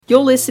You're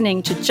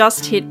listening to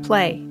Just Hit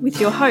Play with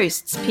your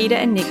hosts, Peter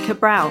and Nick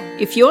Cabral.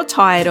 If you're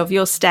tired of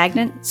your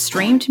stagnant,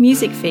 streamed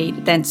music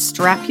feed, then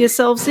strap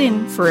yourselves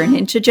in for an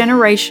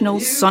intergenerational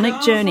sonic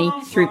journey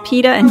through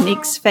Peter and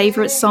Nick's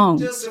favourite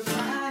songs.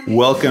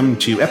 Welcome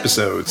to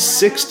episode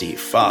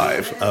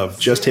 65 of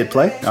Just Hit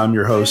Play. I'm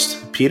your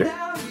host, Peter.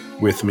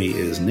 With me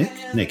is Nick.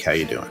 Nick, how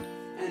you doing?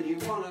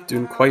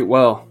 Doing quite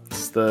well.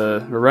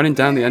 We're running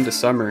down the end of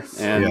summer,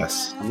 and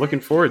yes. I'm looking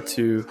forward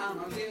to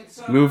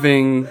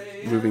moving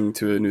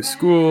to a new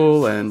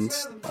school and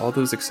all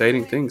those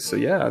exciting things. So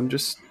yeah, I'm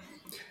just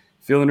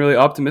feeling really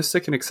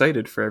optimistic and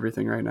excited for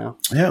everything right now.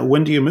 Yeah,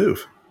 when do you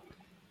move?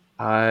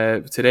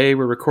 Today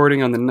we're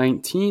recording on the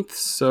 19th,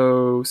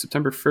 so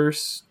September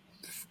 1st,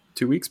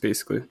 2 weeks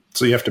basically.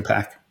 So you have to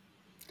pack?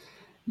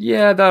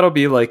 Yeah, that'll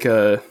be like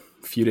a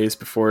few days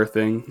before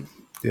thing.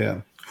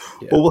 Yeah.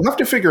 Well, we'll have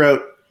to figure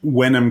out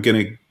when I'm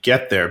going to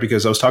get there,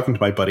 because I was talking to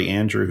my buddy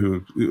Andrew,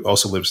 who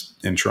also lives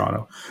in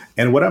Toronto.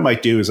 And what I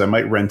might do is I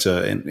might rent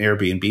an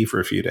Airbnb for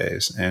a few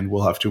days, and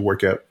we'll have to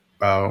work out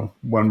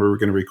when we're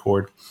going to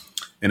record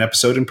an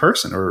episode in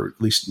person, or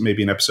at least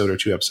maybe an episode or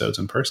two episodes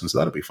in person. So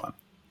that'll be fun.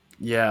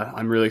 Yeah,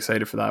 I'm really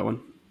excited for that one.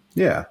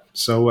 Yeah.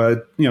 So,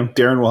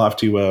 Darren will have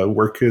to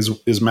work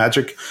his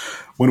magic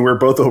when we're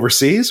both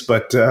overseas,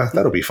 but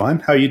that'll be fine.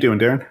 How are you doing,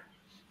 Darren?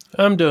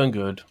 I'm doing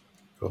good.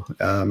 Cool.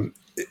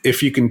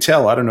 If you can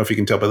tell, I don't know if you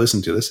can tell by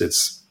listening to this,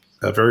 it's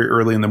very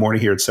early in the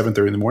morning here at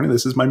 7:30 in the morning.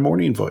 This is my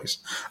morning voice.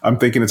 I'm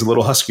thinking it's a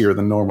little huskier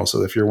than normal.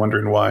 So if you're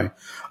wondering why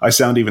I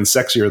sound even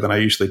sexier than I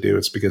usually do,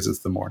 it's because it's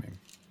the morning.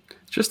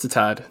 Just a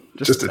tad.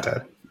 Just a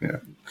tad. Yeah.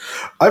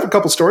 I have a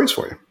couple stories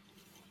for you.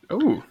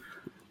 Oh.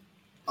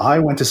 I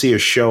went to see a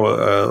show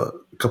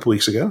a couple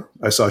weeks ago.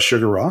 I saw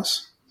Sugar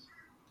Ross,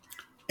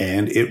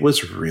 and it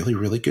was a really,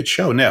 really good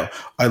show. Now,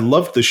 I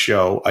loved the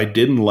show. I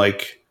didn't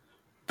like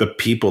the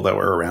people that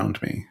were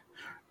around me.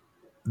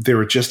 There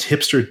were just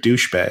hipster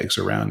douchebags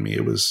around me.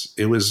 It was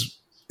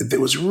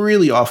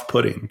really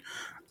off-putting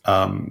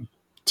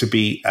to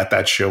be at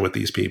that show with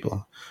these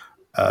people.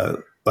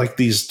 Like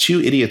these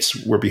two idiots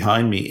were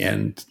behind me.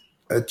 And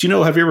have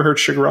you ever heard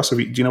Sugar Ross? Do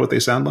you know what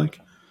they sound like?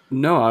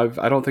 No,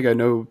 I don't think I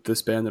know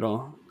this band at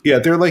all. Yeah,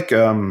 they're like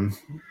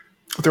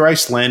they're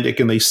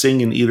Icelandic, and they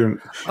sing in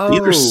either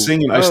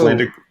sing in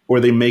Icelandic or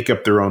they make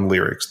up their own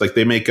lyrics. Like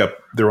they make up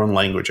their own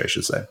language, I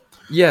should say.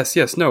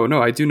 Yes.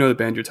 No, I do know the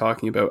band you're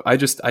talking about.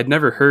 I'd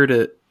never heard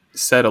it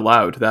said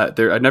aloud.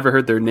 I'd never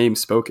heard their name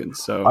spoken.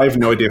 So I have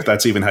no idea if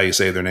that's even how you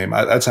say their name.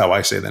 That's how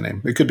I say the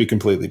name. It could be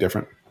completely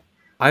different.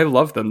 I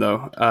love them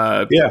though.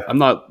 Yeah, I'm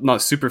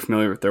not super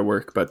familiar with their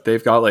work, but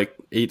they've got like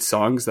 8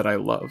 songs that I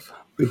love.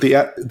 The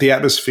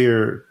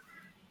atmosphere,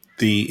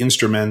 the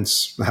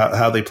instruments,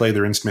 how they play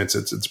their instruments,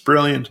 it's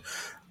brilliant.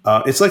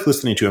 It's like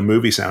listening to a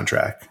movie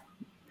soundtrack.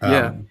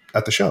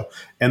 At the show,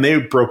 and they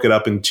broke it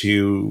up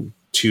into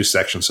 2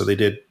 sections. So they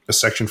did a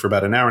section for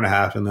about an hour and a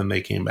half, and then they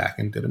came back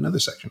and did another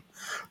section.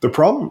 The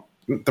problem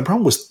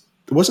was,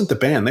 it wasn't the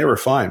band. They were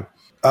fine.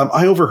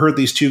 I overheard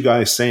these 2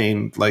 guys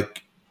saying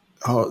like,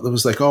 it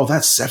was like,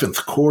 that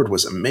 7th chord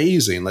was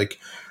amazing. Like,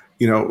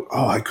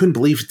 I couldn't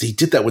believe he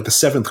did that with the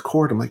 7th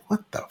chord. I'm like,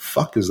 what the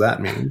fuck does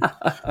that mean?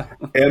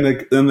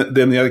 And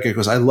then the other guy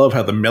goes, I love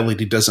how the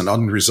melody doesn't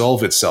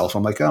unresolve itself.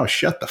 I'm like, oh,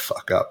 shut the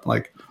fuck up.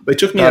 Like they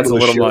took me out of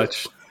the show.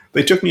 Much.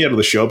 They took me out of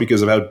the show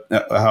because of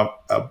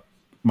how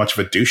much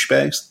of a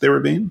douchebags they were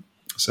being.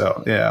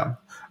 So yeah,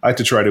 I had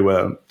to try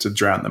to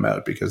drown them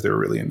out because they were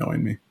really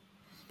annoying me.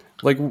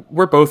 Like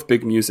we're both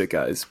big music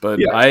guys, but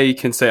yeah. I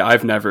can say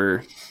I've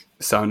never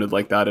sounded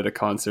like that at a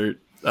concert.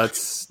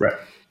 That's right.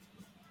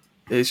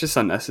 It's just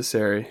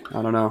unnecessary.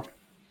 I don't know.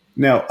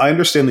 Now I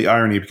understand the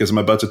irony because I'm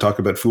about to talk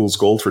about Fool's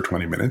Gold for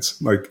 20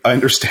 minutes. Like I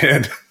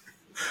understand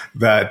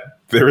that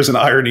there is an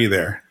irony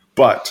there,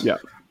 but yeah.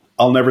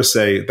 I'll never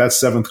say that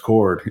 7th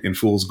chord in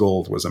Fool's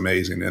Gold was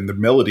amazing and the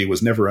melody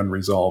was never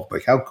unresolved.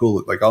 Like how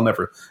cool! Like I'll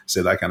never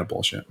say that kind of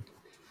bullshit.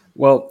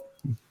 Well,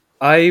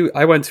 I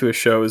went to a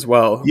show as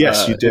well.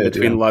 Yes, you did.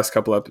 Between the last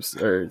couple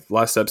episodes, or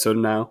last episode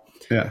now.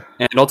 Yeah,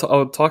 and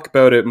I'll talk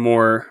about it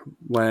more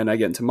when I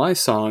get into my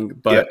song.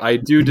 But I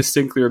do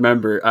distinctly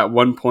remember at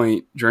one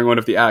point during one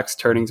of the acts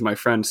turning to my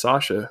friend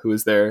Sasha, who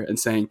was there, and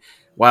saying,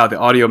 wow, the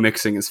audio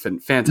mixing is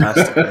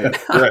fantastic.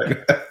 Right? Right.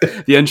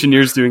 The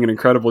engineer's doing an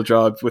incredible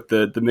job with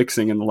the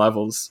mixing and the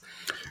levels.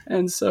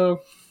 And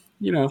so,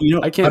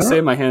 I can't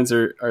say my hands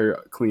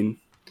are clean.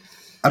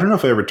 I don't know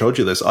if I ever told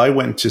you this. I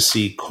went to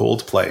see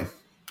Coldplay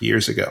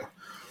years ago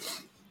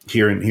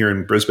here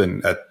in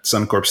Brisbane at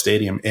Suncorp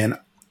Stadium. And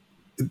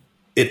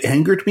it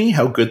angered me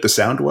how good the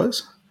sound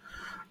was.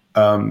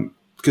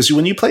 Because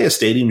when you play a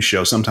stadium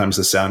show, sometimes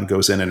the sound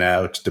goes in and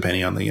out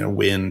depending on the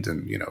wind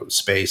and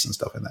space and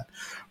stuff like that.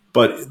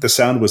 But the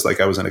sound was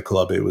like I was in a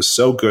club. It was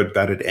so good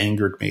that it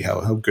angered me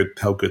how good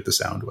the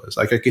sound was.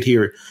 Like I could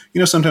hear,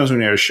 sometimes when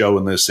you're at a show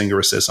and the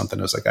singer says something,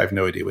 I was like, I have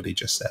no idea what he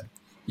just said.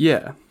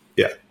 Yeah.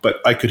 Yeah.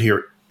 But I could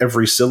hear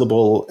every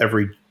syllable,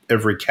 every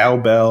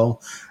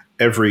cowbell,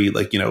 every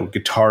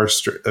guitar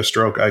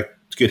stroke. I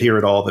could hear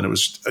it all. Then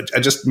I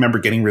just remember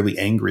getting really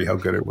angry how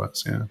good it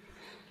was. Yeah.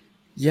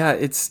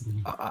 Yeah,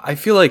 I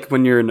feel like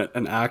when you're in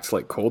an act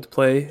like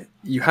Coldplay,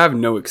 you have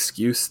no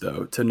excuse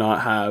though to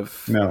not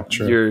have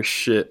your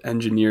shit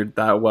engineered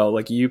that well.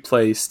 Like you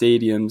play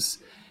stadiums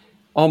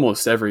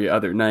almost every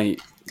other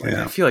night. Like,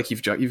 I feel like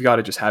you've got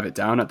to just have it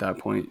down at that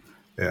point.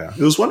 Yeah,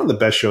 it was one of the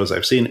best shows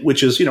I've seen,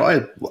 which is,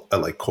 I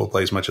like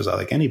Coldplay as much as I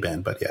like any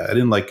band, but yeah, I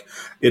didn't like,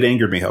 it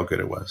angered me how good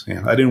it was.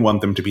 Yeah, I didn't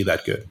want them to be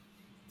that good.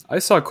 I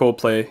saw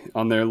Coldplay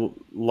on their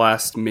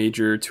last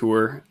major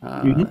tour,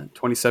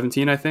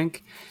 2017, I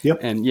think. Yep.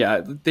 And yeah,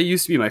 they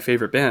used to be my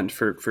favorite band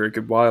for a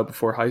good while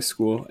before high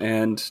school,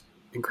 and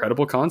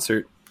incredible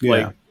concert.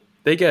 Yeah.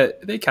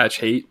 Like they catch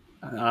hate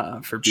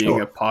for being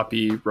a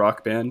poppy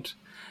rock band,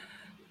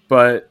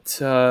 but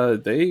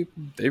they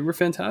were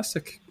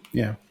fantastic.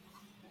 Yeah.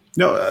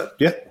 No,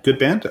 good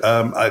band.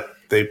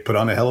 They put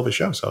on a hell of a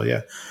show. So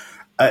yeah.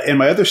 And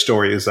my other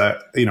story is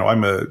that,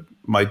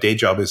 my day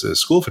job is a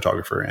school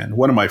photographer. And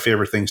one of my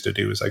favorite things to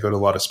do is I go to a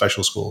lot of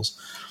special schools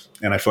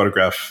and I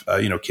photograph,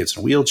 kids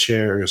in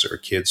wheelchairs or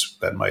kids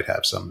that might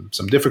have some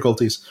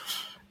difficulties.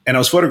 And I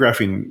was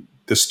photographing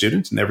this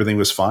student and everything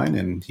was fine.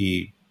 And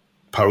he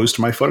posed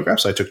my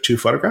photographs. I took 2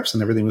 photographs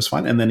and everything was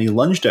fine. And then he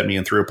lunged at me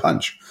and threw a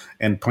punch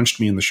and punched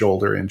me in the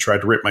shoulder and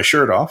tried to rip my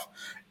shirt off.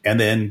 And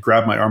then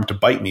grabbed my arm to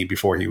bite me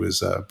before he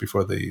was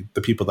before the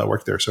people that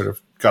worked there sort of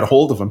got a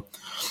hold of him.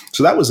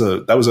 So that was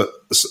a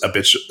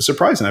bit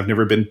surprising. I've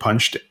never been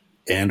punched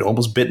and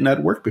almost bitten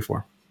at work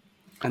before.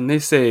 And they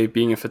say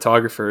being a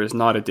photographer is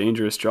not a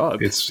dangerous job.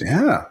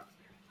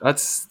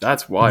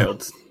 That's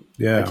wild.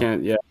 Yeah, I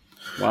can't. Yeah,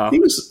 wow. He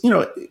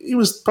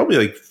was probably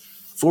like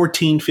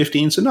 14,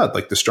 15, so not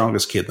like the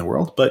strongest kid in the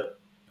world, but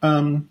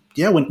when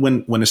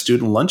a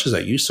student lunges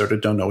at you, you sort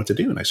of don't know what to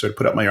do, and I sort of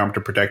put up my arm to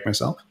protect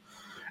myself.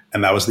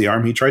 And that was the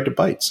arm he tried to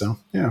bite. So,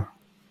 yeah.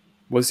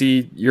 Was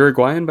he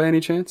Uruguayan by any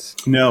chance?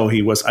 No,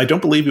 he was. I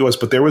don't believe he was,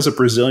 but there was a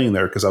Brazilian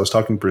there because I was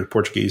talking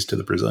Portuguese to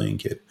the Brazilian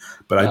kid.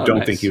 But I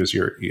don't think he was.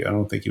 I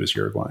don't think he was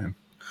Uruguayan.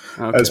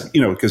 Okay. As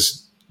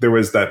because there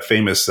was that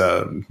famous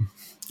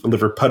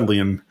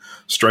Liverpudlian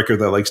striker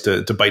that likes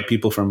to bite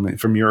people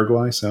from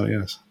Uruguay. So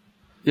yes.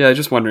 Yeah,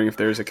 just wondering if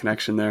there's a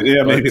connection there.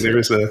 Yeah, maybe there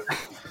is a.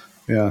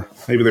 Yeah,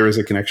 maybe there is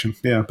a connection.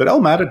 Yeah, but El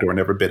Matador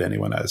never bit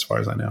anyone, as far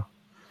as I know.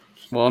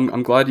 Well,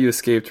 I'm glad you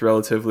escaped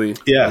relatively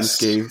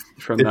unscathed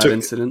from that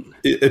incident.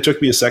 It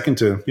took me a second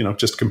to,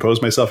 just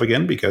compose myself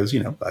again because,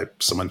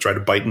 someone tried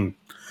to bite and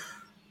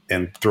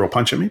throw a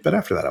punch at me. But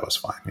after that, I was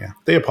fine. Yeah.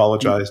 They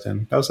apologized.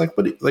 And I was like,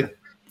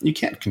 you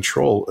can't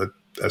control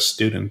a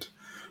student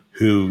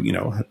who,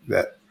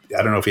 that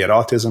I don't know if he had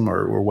autism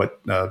or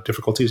what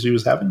difficulties he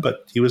was having,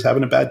 but he was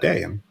having a bad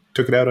day and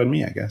took it out on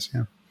me, I guess.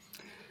 Yeah.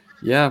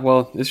 Yeah.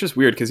 Well, it's just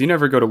weird because you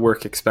never go to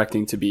work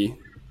expecting to be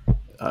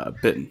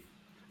bitten.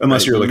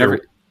 Unless you're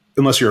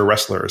unless you're a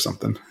wrestler or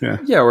something,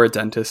 yeah, or a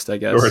dentist, I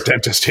guess, or a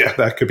dentist, yeah,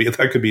 that could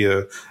be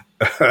a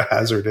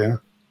hazard, yeah.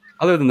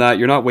 Other than that,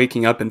 you're not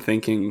waking up and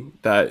thinking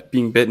that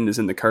being bitten is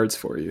in the cards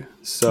for you,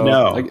 so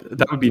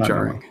that would be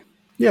jarring. Normally.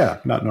 Yeah,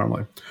 not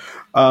normally.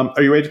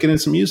 Are you ready to get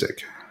into some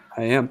music?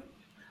 I am.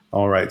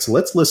 All right, so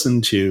let's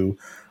listen to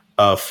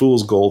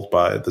 "Fool's Gold"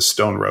 by the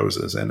Stone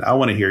Roses, and I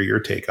want to hear your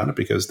take on it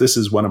because this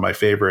is one of my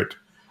favorite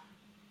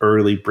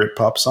early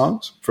Britpop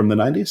songs from the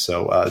 90s.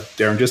 So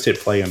Darren, just hit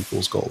play on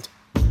Fool's Gold.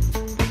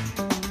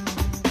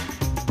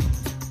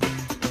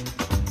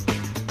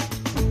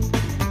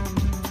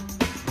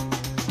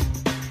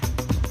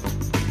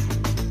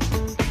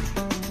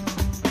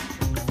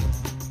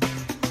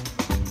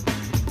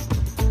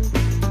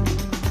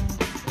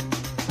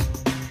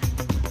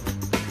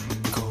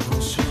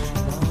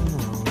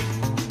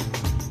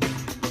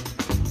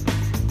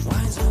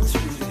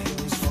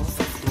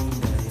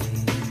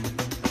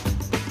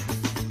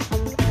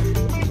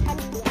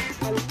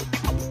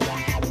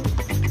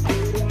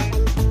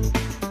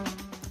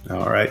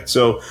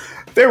 So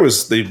there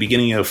was the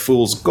beginning of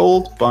Fool's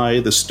Gold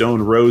by the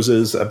Stone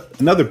Roses,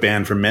 another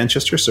band from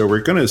Manchester. So we're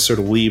going to sort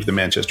of leave the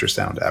Manchester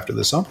sound after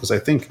this song because I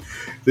think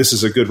this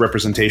is a good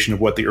representation of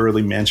what the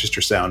early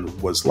Manchester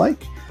sound was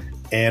like.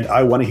 And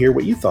I want to hear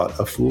what you thought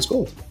of Fool's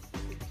Gold.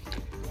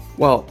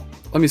 Well,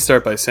 let me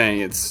start by saying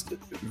it's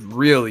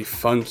really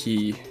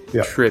funky,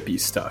 trippy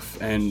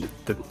stuff. And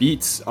the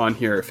beats on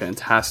here are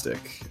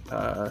fantastic.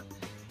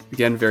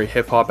 Again, very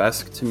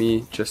hip-hop-esque to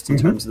me, just in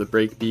terms of the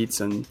break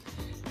beats and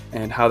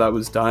how that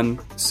was done.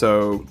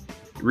 So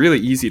really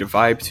easy to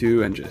vibe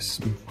to and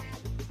just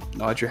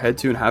nod your head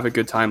to and have a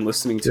good time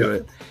listening to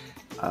it.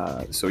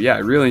 So yeah, I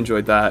really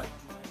enjoyed that.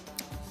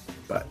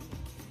 But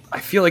I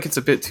feel like it's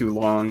a bit too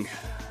long.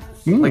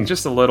 Like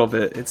just a little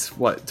bit. It's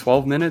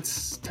 12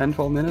 minutes? 10,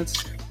 12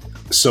 minutes?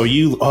 So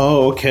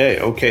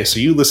okay. So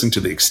you listen to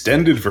the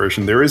extended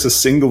version. There is a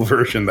single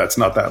version that's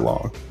not that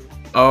long.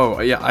 Oh,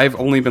 yeah. I've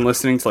only been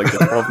listening to like the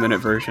 12-minute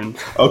version.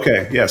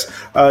 Okay, yes.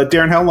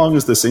 Darren, how long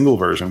is the single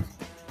version?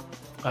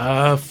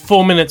 4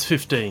 minutes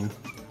 15.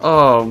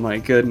 Oh my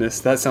goodness,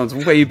 that sounds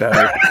way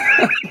better.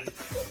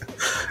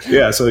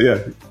 Yeah, so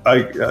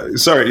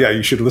yeah,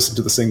 you should listen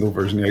to the single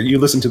version. Yeah, you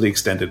listen to the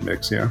extended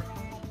mix.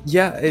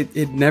 Yeah,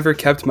 it never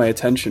kept my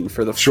attention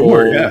for the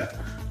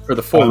for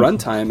the full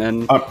runtime.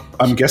 And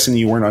I'm guessing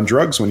you weren't on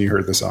drugs when you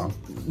heard the song.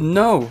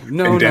 No.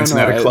 Dancing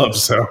at a club,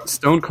 so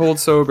stone cold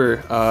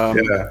sober.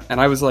 And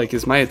I was like,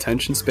 is my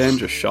attention span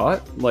just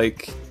shot?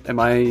 Like,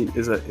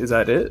 is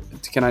that it?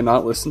 Can I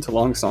not listen to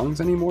long songs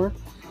anymore?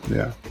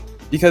 Yeah.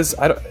 Because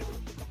I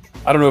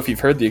don't know if you've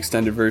heard the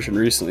extended version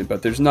recently,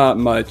 but there's not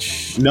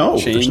much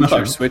change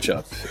or switch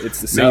up. It's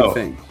the same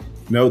thing.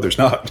 No, there's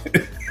not.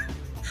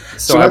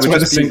 So that's why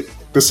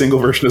the single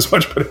version is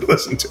much better to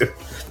listen to.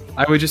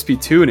 I would just be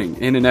tuning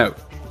in and out.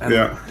 And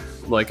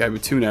I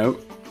would tune out,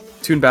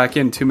 tune back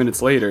in 2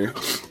 minutes later,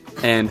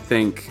 and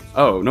think,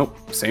 oh, nope,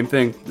 same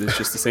thing. It's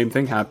just the same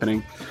thing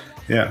happening.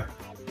 Yeah.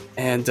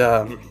 And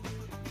I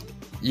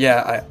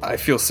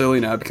feel silly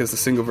now because the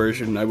single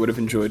version I would have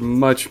enjoyed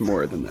much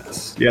more than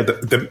this. Yeah,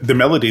 the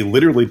melody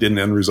literally didn't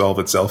unresolve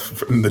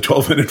itself in the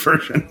 12-minute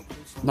version.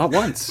 Not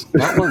once.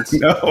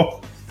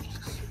 No.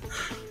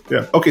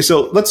 Yeah. Okay,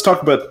 so let's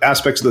talk about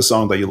aspects of the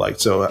song that you liked.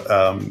 So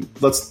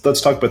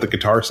let's talk about the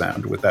guitar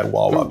sound with that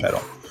wah-wah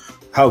pedal.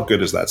 How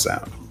good is that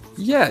sound?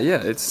 Yeah,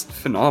 it's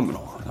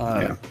phenomenal.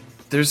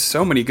 There's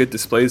so many good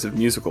displays of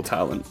musical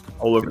talent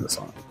all over the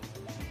song.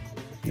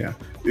 Yeah.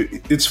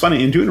 It's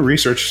funny, in doing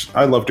research,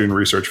 I love doing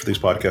research for these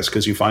podcasts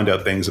because you find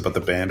out things about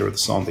the band or the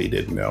song that you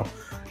didn't know.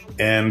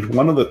 And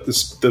one of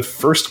the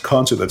first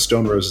concert that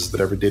Stone Roses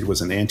that ever did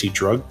was an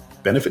anti-drug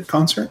benefit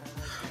concert.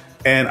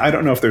 And I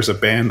don't know if there's a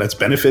band that's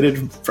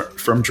benefited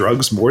from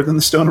drugs more than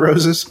the Stone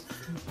Roses,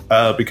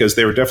 because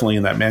they were definitely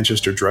in that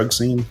Manchester drug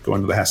scene,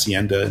 going to the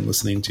Hacienda and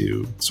listening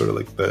to sort of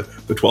like the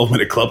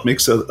 12-minute club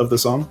mix of the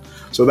song.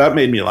 So that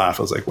made me laugh.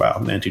 I was like, wow,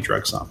 an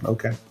anti-drug song.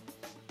 Okay.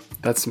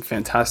 That's some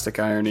fantastic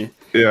irony.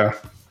 Yeah.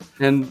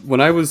 And when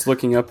I was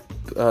looking up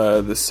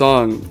the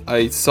song,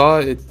 I saw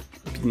it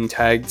being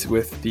tagged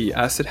with the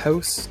acid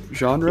house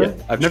genre. Yeah,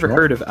 I've never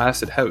heard of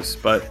acid house,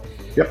 but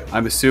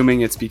I'm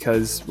assuming it's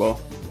because, well,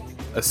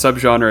 a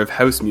subgenre of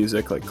house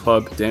music, like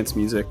club dance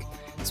music,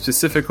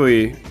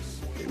 specifically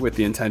with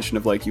the intention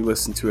of like you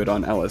listen to it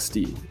on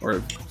LSD or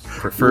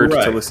preferred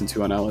to listen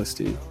to on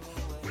LSD.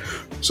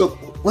 So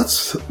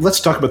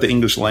let's talk about the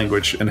English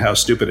language and how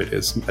stupid it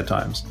is at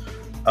times.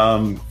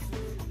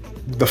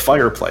 The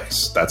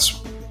fireplace,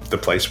 that's the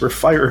place where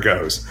fire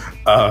goes.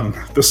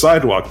 The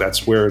sidewalk,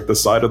 that's where the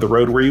side of the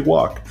road where you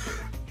walk.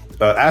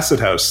 Acid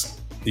house,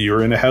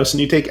 you're in a house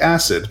and you take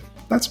acid.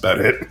 That's about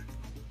it.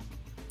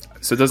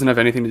 So it doesn't have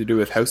anything to do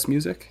with house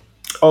music?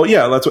 Oh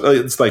yeah,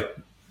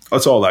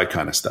 it's all that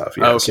kind of stuff.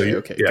 Yeah.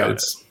 Okay, got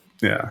it.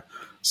 Yeah.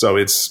 So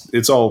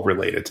it's all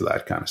related to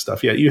that kind of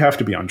stuff. Yeah, you have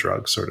to be on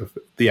drugs, sort of.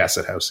 The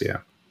acid house, yeah.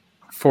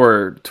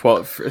 For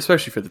 12,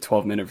 especially for the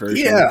 12-minute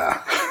version.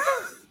 Yeah.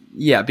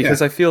 Yeah,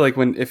 because I feel like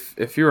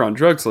if you're on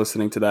drugs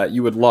listening to that,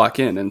 you would lock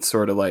in and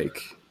sort of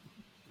like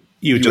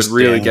you would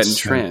really get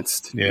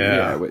entranced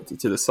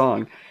to the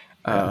song.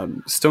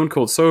 Stone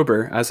Cold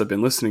Sober, as I've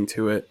been listening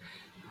to it,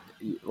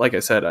 like I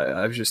said,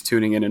 I was just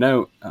tuning in and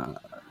out,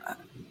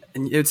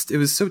 and it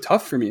was so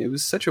tough for me. It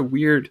was such a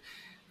weird,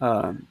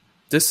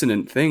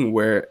 dissonant thing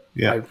where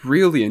I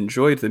really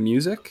enjoyed the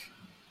music,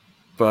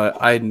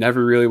 but I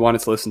never really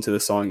wanted to listen to the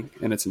song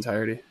in its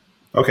entirety.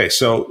 Okay,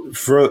 so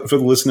for the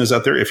listeners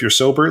out there, if you're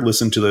sober,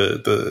 listen to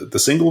the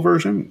single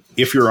version.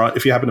 If you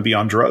happen to be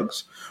on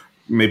drugs,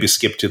 maybe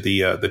skip to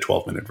the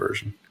 12-minute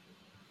version.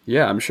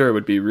 Yeah, I'm sure it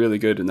would be really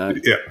good in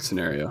that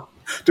scenario.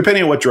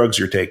 Depending on what drugs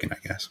you're taking, I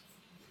guess.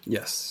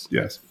 Yes.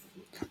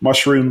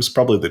 Mushrooms,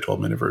 probably the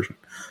 12-minute version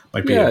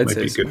might be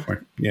good for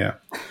you. Yeah.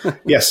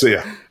 Yes. So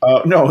yeah.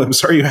 No, I'm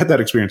sorry you had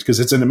that experience because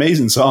it's an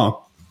amazing song.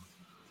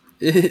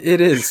 It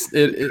is.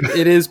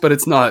 It is, but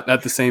it's not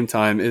at the same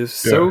time. It is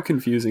so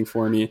confusing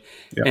for me.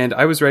 Yeah. And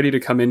I was ready to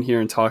come in here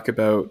and talk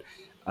about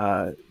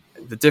the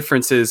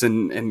differences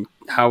in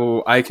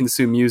how I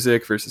consume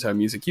music versus how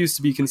music used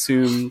to be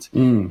consumed,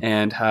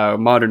 and how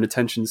modern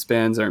attention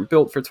spans aren't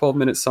built for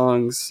 12-minute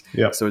songs.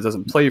 Yeah. So it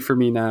doesn't play for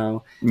me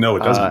now. No,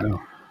 it doesn't.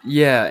 No.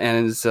 Yeah,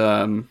 and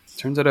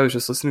turns out I was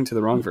just listening to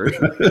the wrong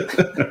version.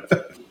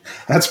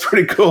 That's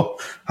pretty cool.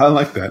 I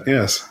like that.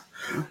 Yes.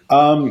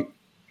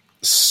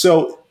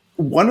 So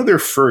one of their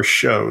first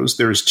shows,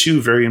 there's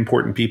two very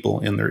important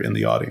people in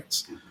the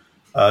audience.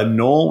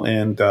 Noel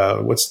and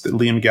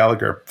Liam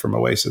Gallagher from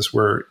Oasis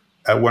were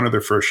at one of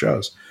their first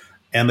shows,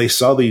 and they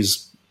saw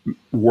these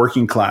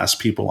working class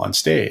people on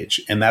stage,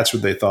 and that's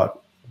what they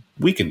thought,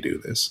 we can do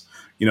this.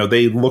 You know,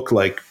 they look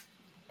like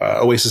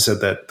Oasis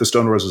said that the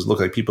Stone Roses look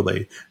like people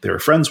they were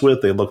friends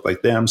with. They looked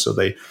like them, so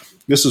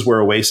this is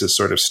where Oasis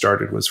sort of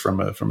started, was from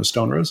a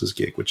Stone Roses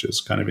gig, which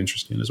is kind of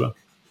interesting as well.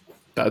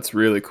 That's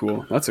really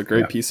cool. That's a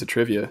great piece of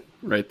trivia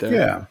right there.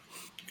 Yeah.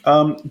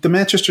 The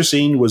Manchester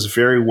scene was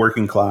very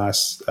working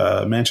class.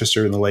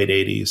 Manchester in the late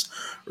 80s,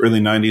 early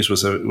 90s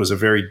was a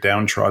very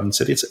downtrodden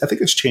city. I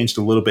think it's changed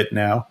a little bit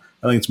now.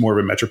 I think it's more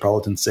of a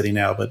metropolitan city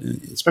now, but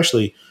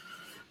especially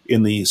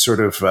in the sort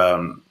of,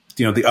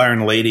 the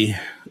Iron Lady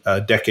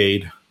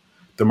decade,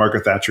 the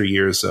Margaret Thatcher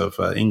years of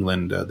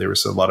England, there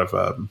was a lot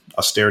of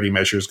austerity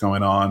measures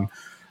going on.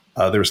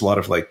 There was a lot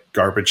of like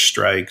garbage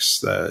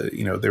strikes.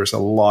 There was a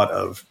lot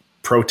of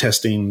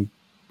protesting,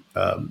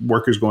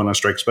 workers going on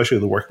strike, especially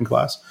the working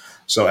class.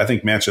 So I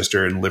think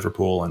Manchester and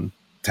Liverpool and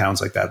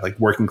towns like that, like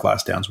working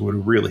class towns,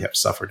 would really have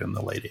suffered in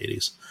the late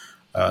 80s,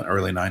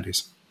 early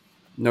 90s.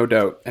 No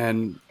doubt.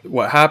 And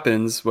what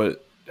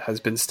has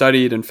been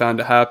studied and found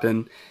to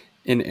happen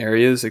in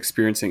areas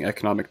experiencing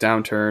economic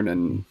downturn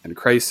and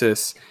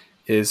crisis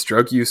is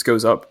drug use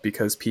goes up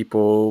because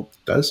people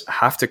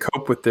have to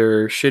cope with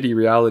their shitty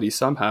reality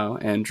somehow,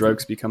 and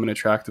drugs become an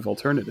attractive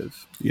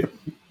alternative. Yep.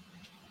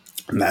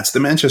 And that's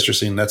the Manchester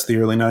scene. That's the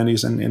early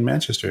 90s in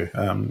Manchester.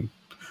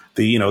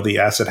 The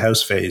acid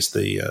house phase,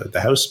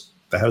 the house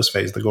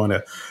phase, the going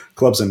to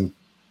clubs and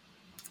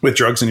with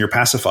drugs in your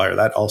pacifier,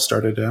 that all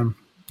started, in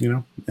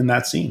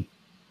that scene.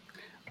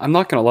 I'm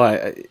not going to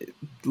lie.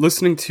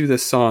 Listening to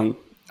this song,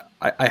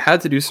 I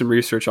had to do some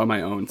research on my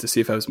own to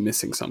see if I was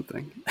missing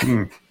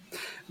something.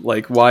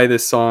 Like why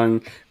this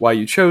song, why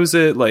you chose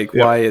it,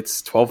 why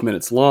it's 12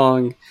 minutes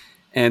long.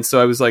 And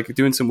so I was like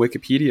doing some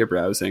Wikipedia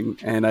browsing,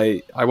 and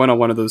I went on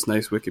one of those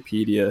nice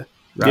Wikipedia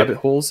rabbit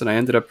holes, and I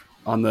ended up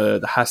on the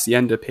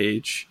Hacienda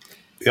page,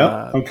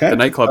 the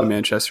nightclub in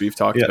Manchester you've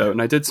talked about.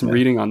 And I did some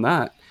reading on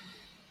that.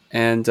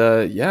 And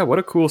what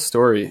a cool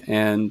story.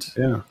 And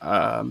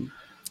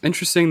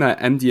interesting that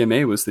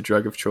MDMA was the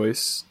drug of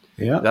choice.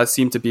 Yeah. That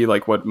seemed to be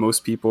like what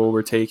most people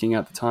were taking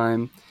at the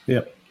time.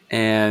 Yeah.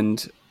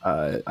 And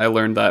I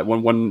learned that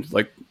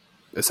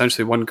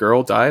essentially one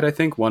girl died, I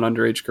think one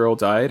underage girl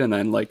died, and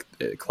then the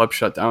club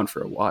shut down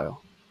for a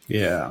while.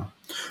 Yeah.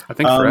 I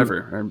think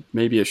forever, or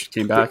maybe it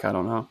came back. I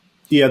don't know.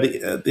 Yeah.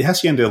 The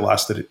Hacienda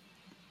lasted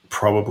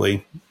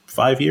probably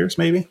 5 years,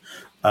 maybe.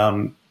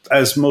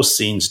 As most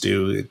scenes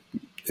do,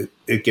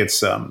 it gets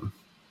too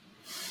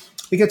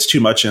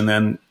much, and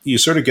then you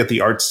sort of get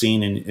the art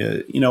scene, and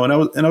and I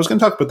was going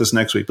to talk about this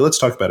next week, but let's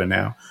talk about it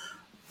now.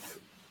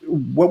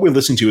 What we're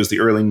listening to is the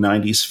early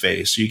 90s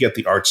phase. So you get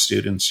the art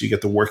students, you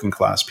get the working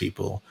class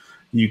people,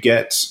 you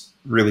get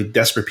really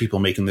desperate people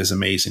making this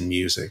amazing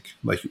music.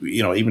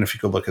 Even if you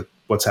could look at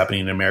what's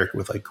happening in America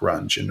with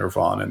grunge and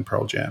Nirvana and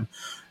Pearl Jam,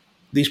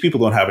 these people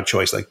don't have a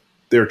choice.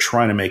 They're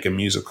trying to make a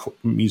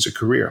music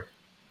career.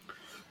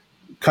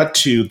 Cut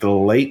to the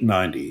late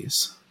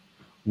 90s,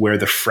 where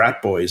the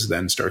frat boys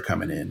then start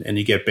coming in, and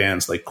you get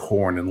bands like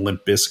Korn and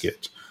Limp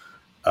Bizkit,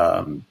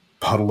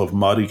 Puddle of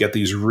Mud. You get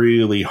these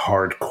really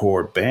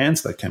hardcore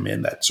bands that come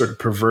in that sort of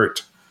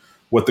pervert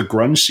what the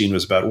grunge scene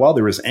was about. While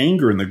there was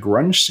anger in the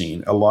grunge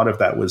scene, a lot of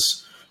that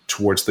was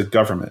towards the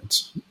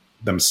government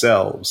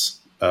themselves,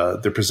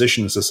 their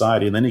position in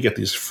society. And then you get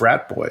these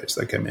frat boys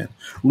that come in.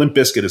 Limp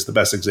Bizkit is the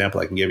best example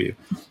I can give you,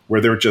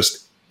 where they're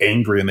just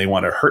angry and they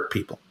want to hurt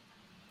people.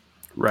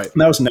 Right.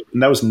 And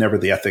that was never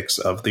the ethics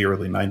of the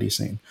early 90s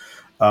scene.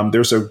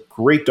 There's a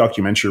great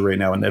documentary right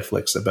now on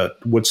Netflix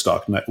about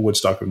Woodstock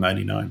of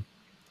 99.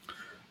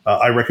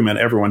 I recommend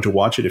everyone to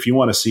watch it. If you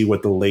want to see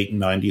what the late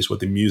 90s, what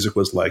the music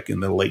was like in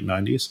the late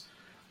 90s,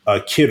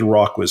 Kid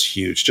Rock was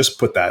huge. Just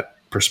put that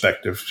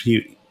perspective.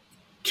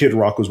 Kid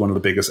Rock was one of the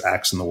biggest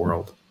acts in the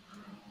world.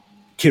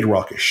 Kid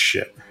Rock is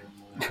shit.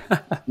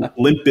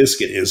 Limp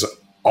Bizkit is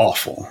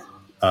awful.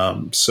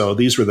 So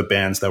these were the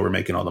bands that were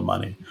making all the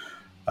money.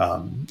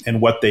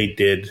 And what they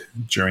did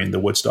during the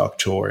Woodstock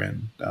tour.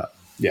 And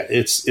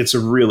it's a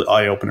really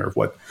eye-opener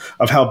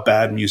of how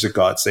bad music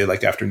got, say,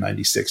 after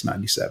 96,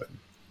 97.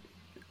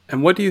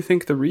 And what do you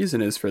think the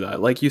reason is for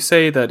that? Like you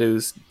say that it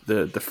was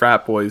the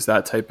frat boys,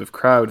 that type of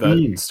crowd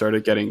that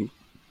started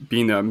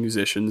being the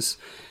musicians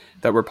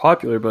that were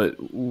popular, but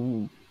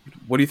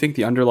what do you think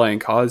the underlying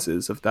cause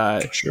is of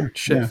that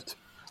shift?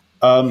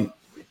 Yeah.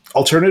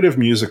 Alternative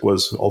music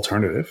was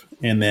alternative,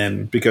 and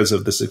then because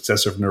of the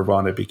success of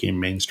Nirvana, it became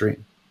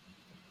mainstream.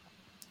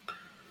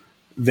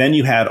 Then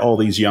you had all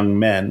these young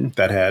men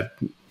have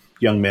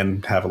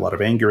a lot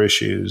of anger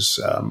issues.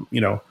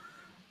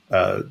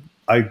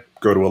 I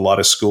go to a lot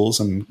of schools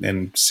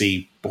and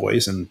see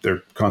boys, and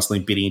they're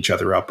constantly beating each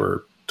other up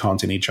or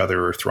taunting each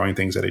other or throwing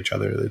things at each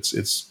other.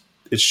 It's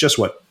just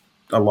what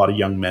a lot of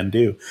young men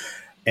do.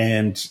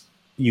 And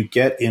you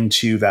get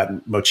into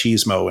that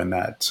machismo and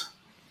that,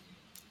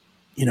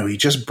 you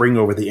just bring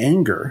over the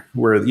anger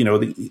where, a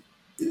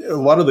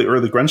lot of the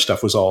early grunge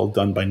stuff was all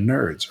done by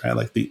nerds,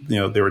 right?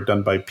 They were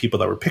done by people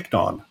that were picked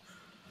on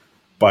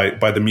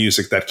by the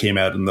music that came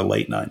out in the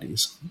late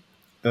 90s.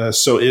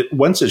 So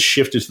once it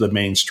shifted to the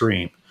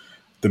mainstream,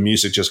 the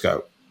music just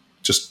got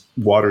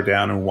watered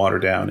down,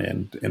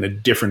 and a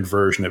different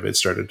version of it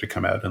started to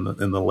come out in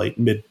the late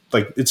mid,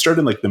 it started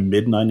in the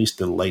mid 90s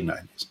to the late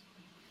 90s.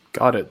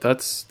 Got it.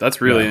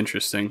 That's really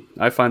interesting.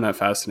 I find that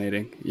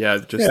fascinating. Yeah.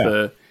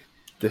 The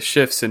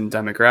shifts in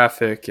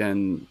demographic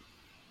and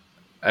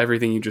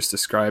everything you just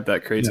described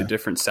that creates a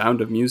different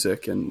sound of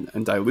music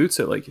and dilutes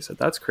it. Like you said,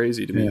 that's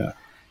crazy to me. Yeah.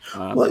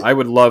 I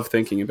would love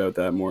thinking about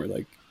that more,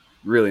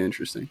 really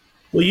interesting.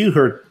 Well, you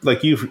heard,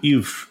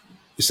 you've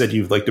said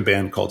you've liked a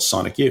band called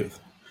Sonic Youth.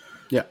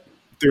 Yeah.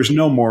 There's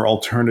no more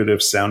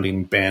alternative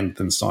sounding band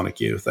than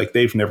Sonic Youth.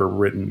 They've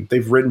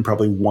written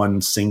probably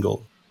one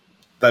single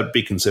that'd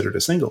be considered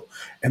a single,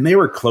 and they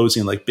were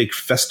closing big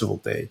festival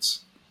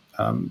dates.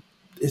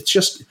 It's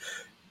just,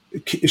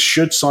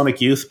 should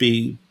Sonic Youth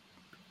be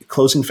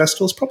closing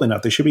festivals? Probably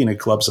not. They should be in a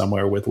club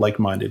somewhere with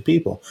like-minded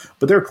people.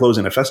 But they're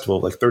closing a festival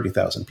of like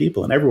 30,000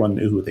 people, and everyone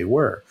knew who they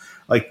were.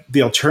 Like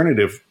the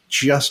alternative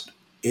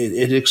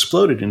it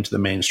exploded into the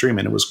mainstream,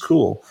 and it was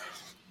cool.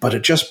 But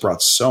it just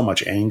brought so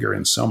much anger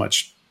and so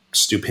much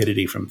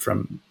stupidity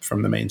from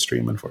the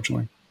mainstream,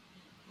 unfortunately.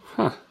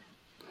 Huh.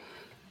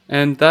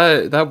 And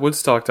that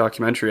Woodstock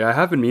documentary, I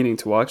have been meaning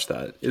to watch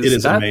that. It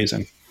is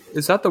amazing.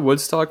 Is that the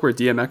Woodstock where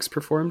DMX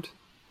performed?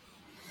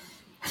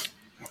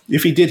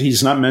 If he did,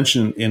 he's not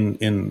mentioned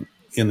in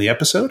the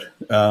episode.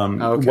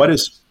 Okay.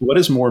 What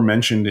is more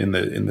mentioned in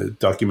the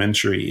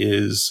documentary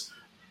is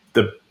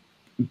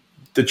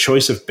the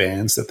choice of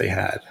bands that they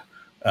had,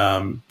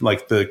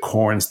 like the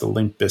Korns, the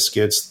Limp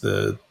Bizkits,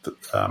 the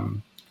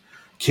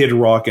Kid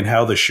Rock, and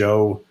how the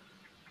show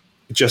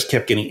just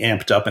kept getting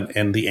amped up,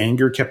 and the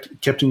anger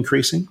kept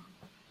increasing,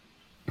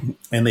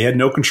 and they had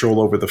no control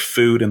over the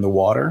food and the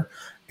water,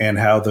 and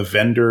how the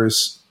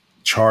vendors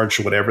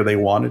charged whatever they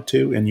wanted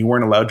to, and you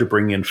weren't allowed to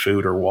bring in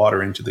food or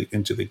water into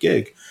the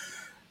gig,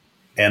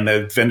 and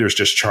the vendors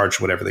just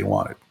charged whatever they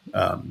wanted.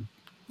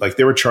 Like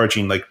they were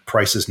charging like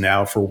prices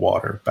now for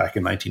water back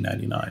in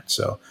 1999,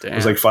 so Damn. It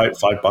was like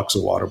 $5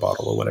 a water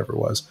bottle or whatever it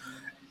was,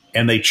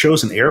 and they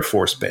chose an Air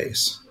Force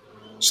base,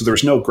 so there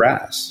was no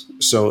grass,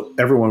 so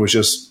everyone was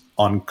just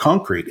on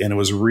concrete, and it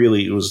was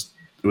really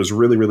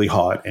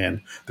hot,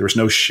 and there was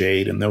no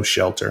shade and no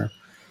shelter,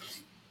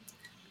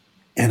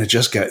 and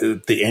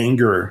the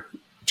anger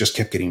just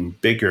kept getting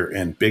bigger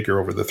and bigger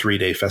over the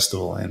 3-day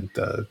festival and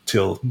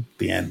till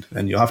the end.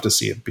 And you'll have to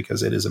see it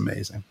because it is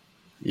amazing.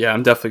 Yeah,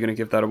 I'm definitely going to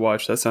give that a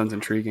watch. That sounds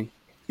intriguing.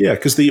 Yeah,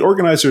 because the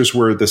organizers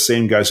were the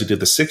same guys who did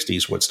the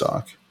 60s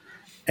Woodstock,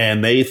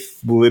 and they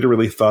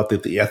literally thought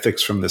that the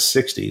ethics from the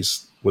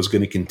 60s was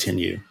going to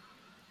continue,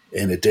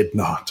 and it did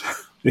not.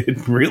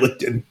 It really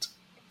didn't.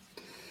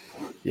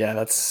 Yeah,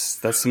 that's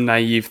some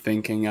naive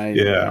thinking.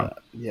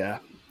 Yeah.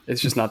 It's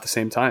just not the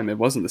same time. It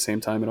wasn't the same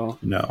time at all.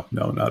 No,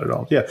 not at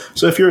all. Yeah.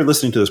 So if you're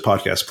listening to this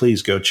podcast,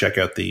 please go check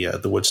out the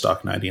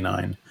Woodstock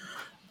 '99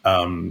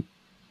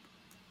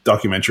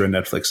 documentary on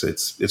Netflix.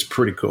 It's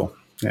pretty cool.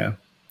 Yeah.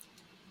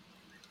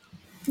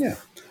 Yeah.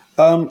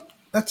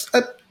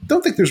 I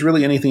don't think there's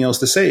really anything else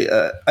to say.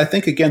 I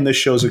think again, this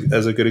shows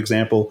as a good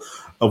example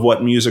of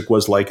what music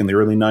was like in the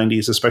early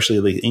 '90s, especially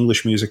the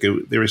English music.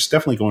 There was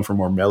definitely going for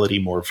more melody,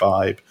 more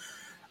vibe.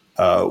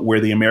 Where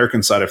the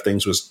American side of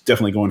things was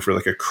definitely going for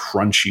like a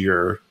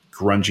crunchier,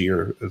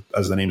 grungier,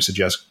 as the name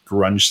suggests,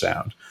 grunge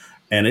sound.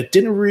 And it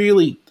didn't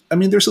really, I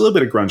mean, there's a little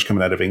bit of grunge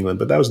coming out of England,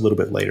 but that was a little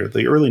bit later.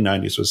 The early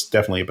 90s was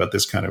definitely about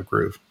this kind of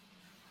groove.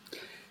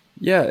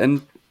 Yeah,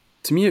 and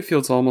to me it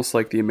feels almost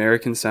like the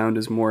American sound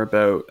is more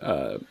about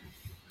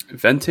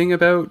venting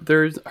about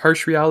their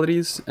harsh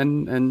realities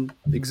and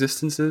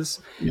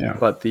existences. Yeah.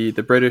 But the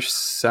British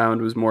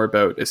sound was more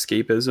about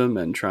escapism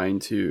and trying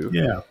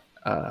to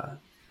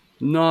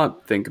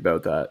not think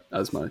about that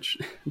as much.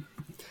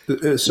 So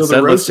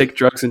instead, let's take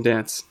drugs and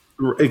dance.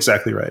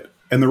 Exactly right.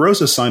 And the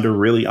Roses signed a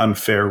really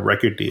unfair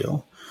record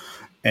deal,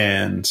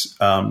 and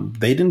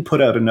they didn't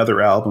put out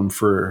another album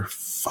for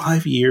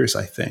 5 years,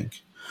 I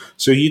think.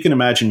 So you can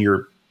imagine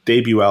your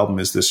debut album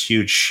is this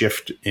huge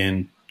shift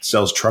in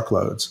sells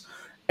truckloads,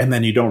 and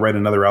then you don't write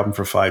another album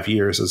for 5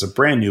 years as a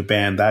brand new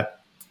band.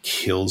 That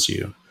kills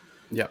you.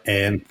 Yeah,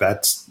 and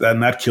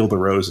that killed the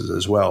Roses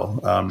as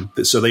well.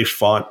 So they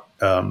fought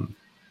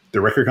the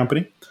record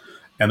company,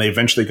 and they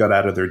eventually got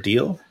out of their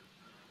deal,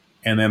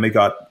 and then they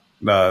got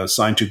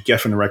signed to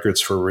Geffen Records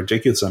for a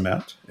ridiculous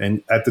amount.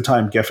 And at the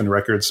time, Geffen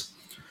Records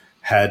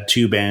had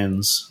two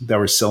bands that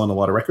were selling a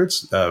lot of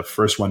records.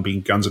 First one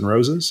being Guns N'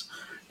 Roses,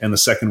 and the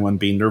second one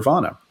being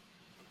Nirvana.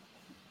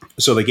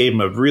 So they gave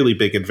them a really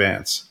big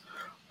advance,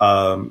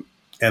 and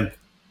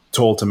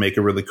told to make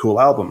a really cool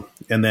album.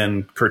 And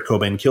then Kurt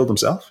Cobain killed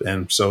himself,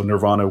 and so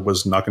Nirvana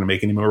was not going to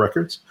make any more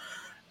records,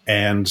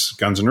 and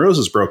Guns N'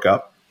 Roses broke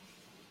up.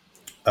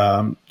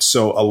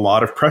 So a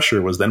lot of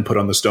pressure was then put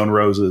on the Stone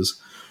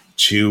Roses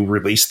to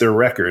release their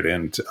record,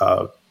 and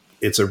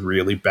it's a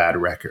really bad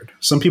record.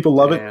 Some people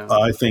love it.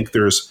 I think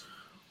there's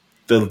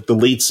the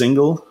lead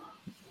single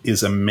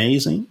is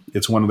amazing.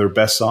 It's one of their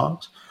best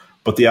songs,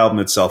 but the album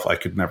itself, I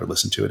could never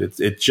listen to it.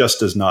 It just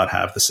does not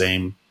have the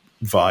same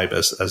vibe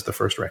as the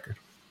first record.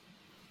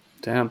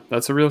 Damn,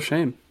 that's a real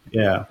shame.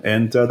 Yeah,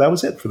 and that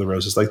was it for the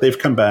Roses. Like, they've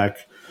come back.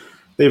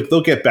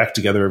 They'll get back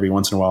together every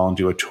once in a while and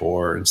do a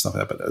tour and stuff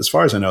like that. But as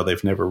far as I know,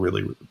 they've never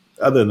really,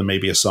 other than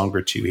maybe a song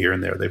or two here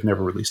and there, they've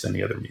never released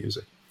any other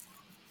music.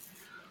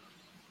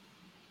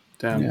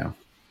 Damn. Yeah.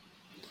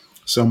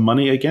 So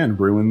money, again,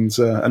 ruins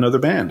another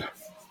band.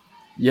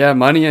 Yeah,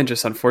 money and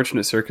just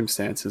unfortunate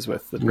circumstances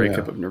with the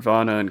breakup of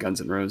Nirvana and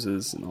Guns N'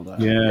 Roses and all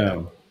that.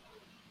 Yeah.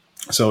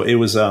 So it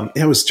was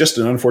just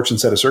an unfortunate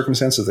set of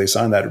circumstances. They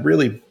signed that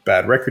really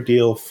bad record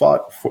deal,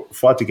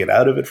 fought to get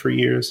out of it for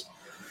years.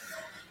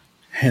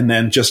 And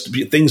then just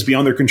things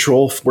beyond their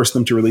control forced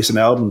them to release an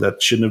album that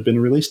shouldn't have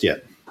been released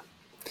yet.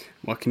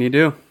 What can you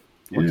do?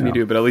 What can you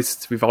do? But at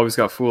least we've always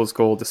got Fool's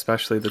Gold,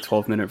 especially the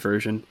 12-minute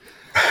version.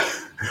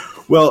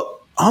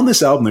 Well, on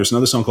this album, there's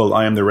another song called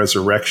 "I Am the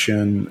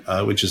Resurrection,"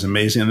 which is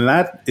amazing, and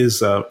that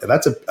is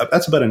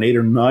that's about an 8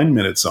 or 9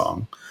 minute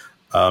song.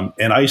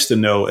 And I used to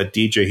know a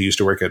DJ who used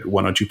to work at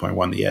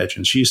 102.1 The Edge,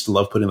 and she used to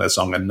love putting that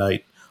song on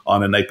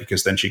a night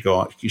because then she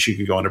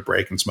could go on a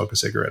break and smoke a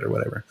cigarette or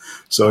whatever.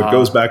 So it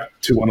goes back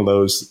to one of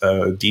those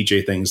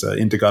DJ things,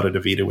 Indigata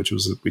Davida, which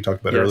was we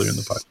talked about earlier in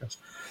the podcast,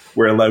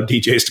 where it allowed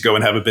DJs to go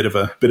and have a bit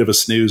of a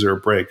snooze or a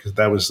break.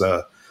 That was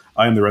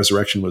 "I Am the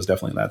Resurrection" was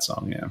definitely that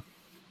song. Yeah.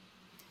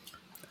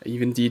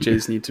 Even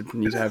DJs need to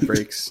have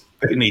breaks.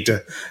 They need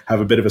to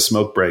have a bit of a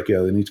smoke break.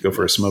 Yeah, they need to go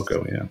for a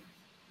smoko. Yeah.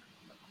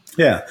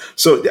 Yeah.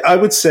 So I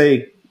would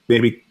say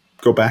maybe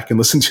go back and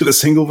listen to the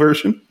single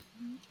version.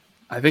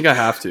 I think I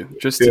have to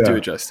just to do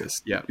it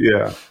justice. Yeah.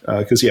 Yeah.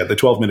 Because the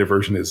 12-minute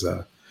version is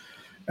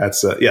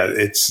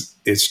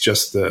it's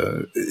just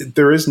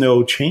there is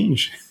no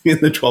change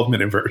in the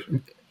 12-minute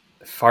version.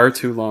 Far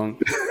too long.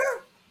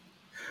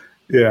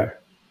 Yeah.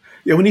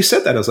 Yeah, when you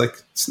said that, I was like,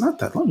 it's not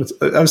that long.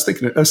 I was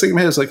thinking,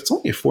 man, it's like, it's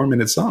only a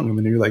 4-minute song. And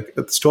then you're like,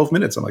 it's 12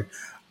 minutes. I'm like,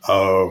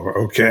 oh,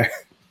 okay.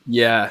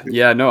 Yeah.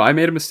 No, I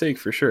made a mistake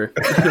for sure.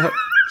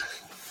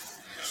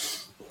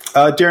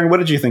 Darren, what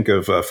did you think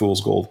of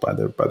 "Fool's Gold" by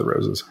the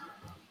Roses?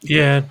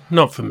 Yeah,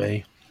 not for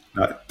me.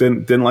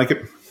 Didn't like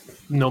it?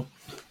 Nope.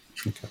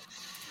 Okay.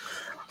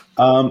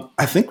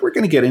 I think we're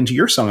going to get into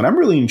your song, and I'm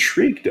really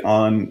intrigued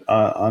on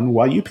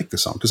why you picked the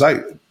song. Because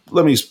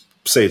let me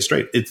say it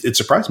straight. It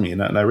surprised me,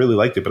 and I really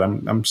liked it. But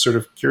I'm sort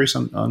of curious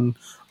on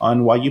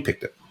why you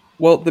picked it.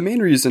 Well, the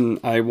main reason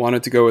I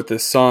wanted to go with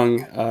this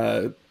song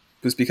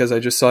was because I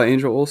just saw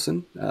Angel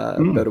Olsen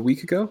about a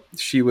week ago.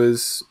 She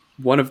was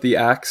one of the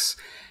acts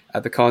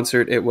at the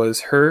concert. It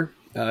was her,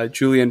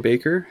 Julianne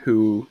Baker,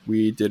 who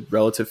we did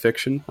Relative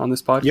Fiction on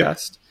this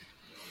podcast,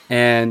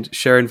 and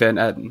Sharon Van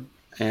Etten.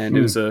 And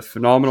it was a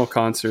phenomenal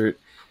concert.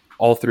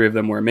 All three of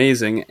them were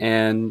amazing.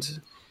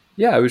 And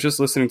I was just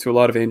listening to a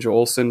lot of Angel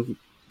Olsen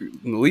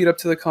in the lead up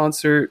to the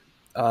concert.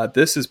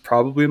 This is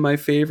probably my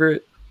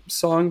favorite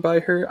song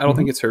by her. I don't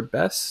think it's her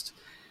best,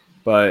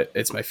 but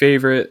it's my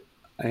favorite.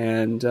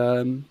 And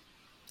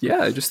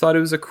I just thought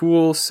it was a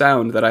cool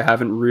sound that I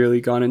haven't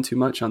really gone into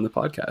much on the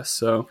podcast.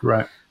 So,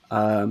 right.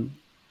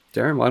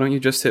 Darren, why don't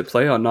you just hit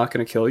play on "Not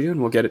Gonna Kill You" and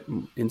we'll get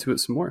into it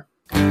some more.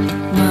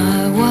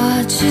 My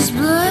watch is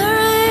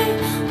blurry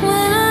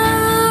when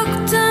I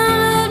look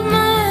down at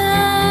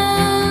my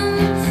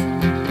hands.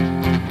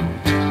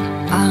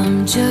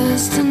 I'm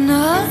just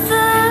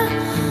another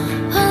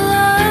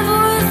alive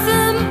with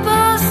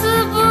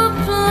impossible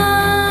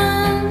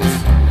plans.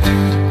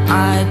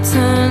 I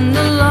turn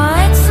the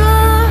lights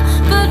low,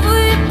 but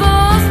we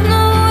both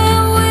know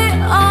where we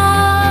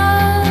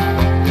are.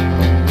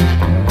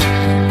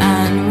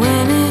 And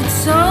when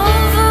it's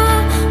over,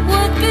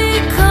 what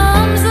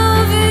becomes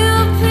of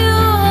your pure?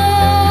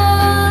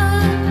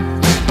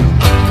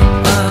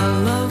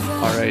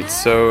 All right,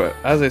 so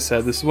as I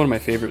said, this is one of my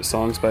favorite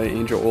songs by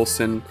Angel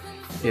Olsen.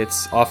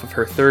 It's off of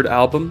her third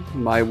album,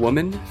 My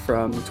Woman,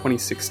 from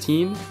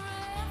 2016.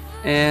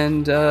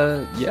 And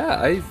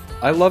I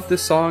love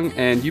this song,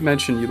 and you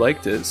mentioned you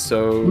liked it,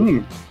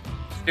 so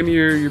give me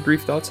your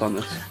brief thoughts on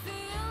this.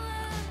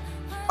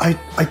 I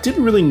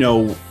didn't really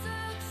know.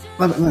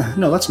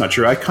 No, that's not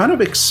true. I kind of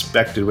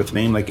expected with a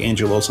name like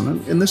Angel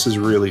Olsen, and this is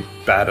really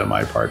bad on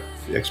my part,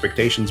 the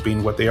expectations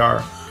being what they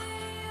are.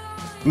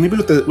 Maybe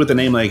with a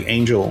name like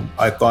Angel,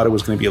 I thought it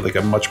was going to be like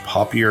a much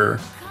poppier,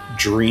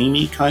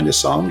 dreamy kind of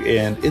song,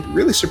 and it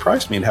really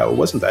surprised me in how it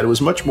wasn't that. It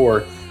was much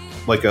more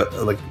like a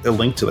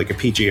link to like a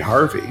PJ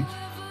Harvey,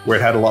 where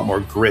it had a lot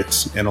more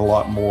grit and a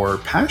lot more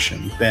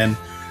passion than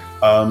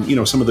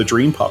some of the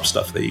dream pop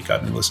stuff that you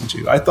got me listen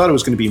to. I thought it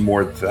was going to be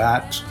more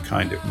that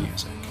kind of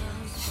music.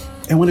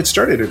 And when it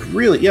started, it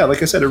really,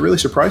 like I said, it really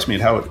surprised me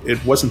at how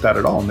it wasn't that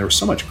at all, and there was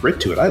so much grit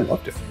to it. I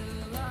loved it.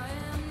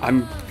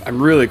 I'm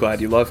really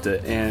glad you loved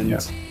it, and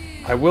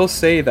I will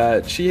say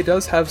that she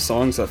does have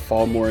songs that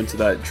fall more into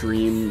that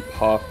dream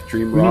pop,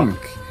 dream rock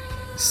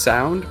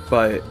sound,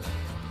 but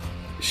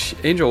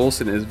Angel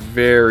Olsen is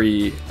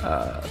very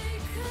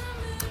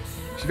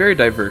she's very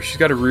diverse. She's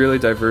got a really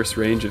diverse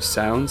range of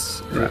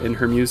sounds in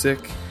her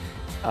music.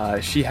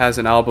 She has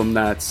an album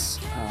that's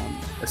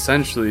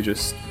essentially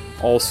just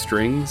all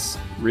strings,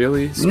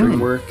 really, string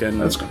work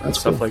and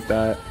stuff cool. like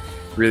that.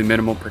 Really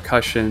minimal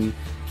percussion.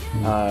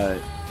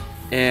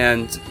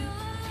 And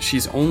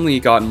she's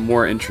only gotten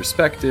more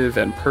introspective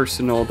and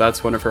personal.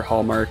 That's one of her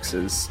hallmarks,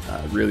 is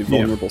really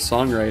vulnerable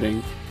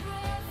songwriting.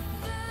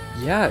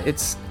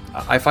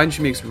 I find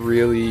she makes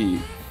really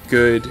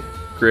good,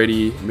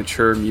 gritty,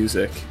 mature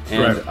music,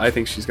 and I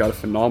think she's got a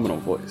phenomenal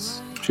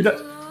voice. She does.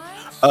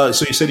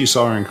 So you said you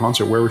saw her in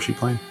concert. Where was she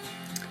playing?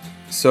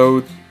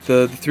 So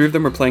the three of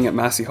them were playing at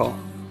Massey Hall.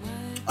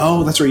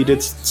 Oh, that's right. You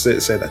did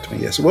say that to me.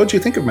 Yes. What did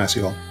you think of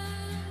Massey Hall?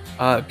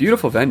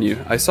 Beautiful venue.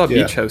 I saw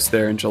Beach House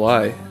there in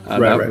July.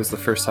 That was the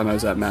first time I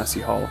was at Massey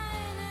Hall.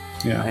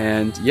 Yeah.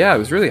 And I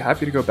was really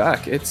happy to go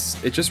back. It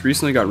just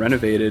recently got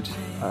renovated,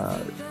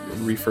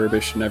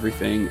 refurbished and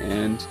everything,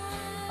 and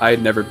I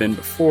had never been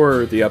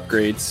before the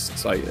upgrades,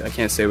 so I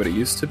can't say what it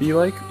used to be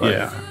like,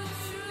 but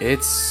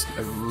It's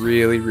a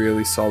really,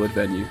 really solid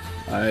venue.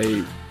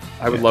 I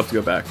would love to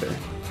go back there.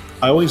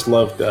 I always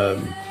loved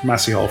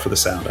Massey Hall for the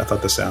sound. I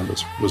thought the sound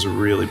was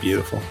really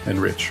beautiful and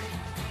rich.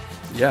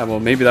 Yeah, well,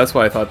 maybe that's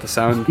why I thought the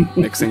sound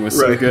mixing was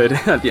so good.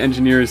 The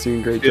engineer is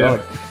doing a great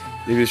job.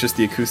 Maybe it's just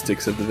the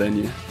acoustics of the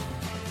venue.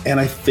 And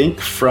I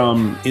think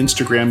from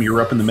Instagram, you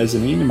were up in the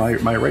mezzanine. Am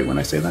I right when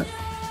I say that?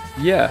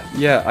 Yeah.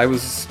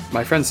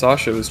 My friend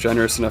Sasha was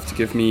generous enough to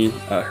give me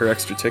her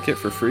extra ticket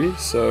for free.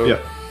 So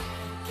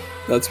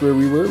that's where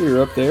we were. We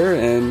were up there,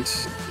 and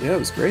it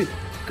was great.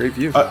 Great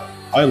view.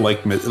 I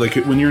like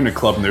when you're in a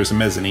club and there's a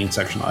mezzanine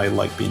section. I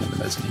like being in the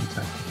mezzanine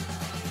section.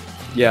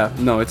 Yeah,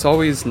 no, it's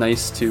always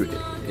nice to.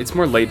 It's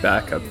more laid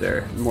back up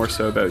there, more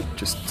so about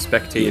just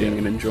spectating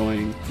and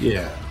enjoying.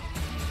 Yeah,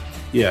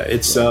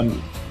 it's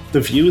the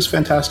view is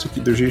fantastic.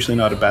 There's usually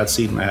not a bad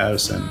seat in the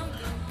house, and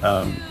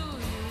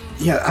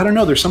I don't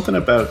know. There's something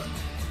about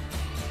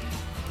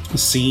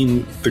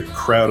seeing the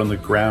crowd on the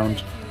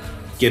ground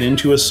get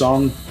into a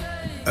song.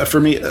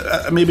 For me,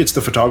 maybe it's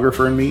the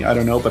photographer in me. I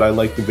don't know, but I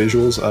like the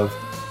visuals of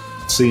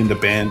seeing the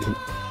band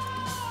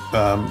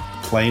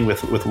playing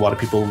with a lot of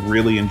people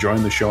really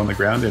enjoying the show on the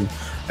ground, and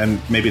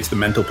maybe it's the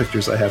mental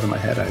pictures I have in my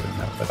head. I don't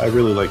know, but I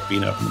really like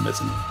being up in the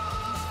mezzanine.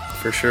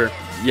 For sure.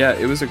 Yeah,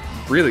 it was a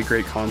really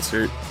great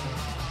concert.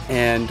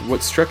 And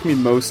what struck me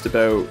most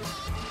about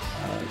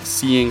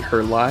seeing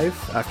her live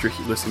after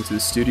listening to the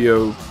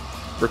studio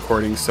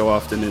recordings so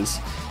often is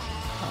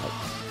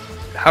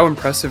how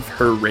impressive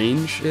her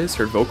range is,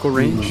 her vocal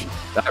range.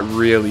 That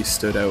really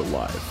stood out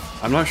live.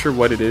 I'm not sure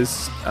what it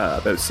is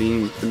about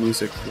seeing the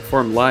music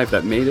performed live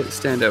that made it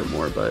stand out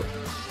more, but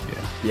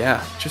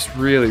yeah, just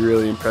really,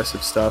 really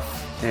impressive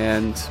stuff.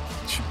 And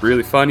she's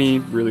really funny,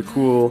 really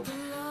cool.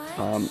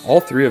 All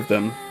three of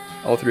the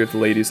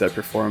ladies that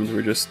performed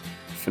were just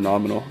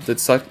phenomenal. Did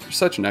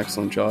such an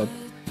excellent job.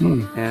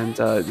 And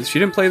she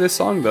didn't play this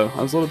song, though.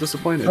 I was a little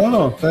disappointed.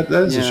 Oh, that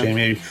is a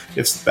shame.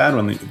 It's bad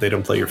when they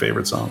don't play your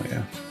favorite song.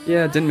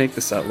 Yeah, it didn't make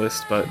the set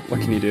list, but what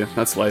can you do?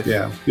 That's life.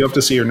 Yeah, you have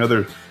to see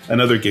her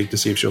another gig to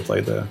see if she'll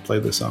play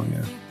the song.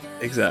 Yeah,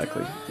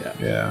 exactly.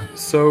 Yeah.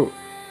 So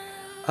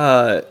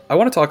I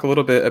want to talk a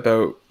little bit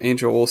about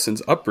Angel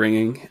Olsen's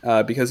upbringing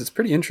because it's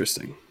pretty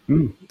interesting.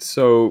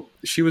 So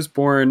she was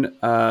born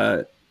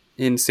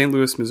in St.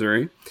 Louis,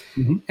 Missouri,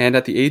 and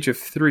at the age of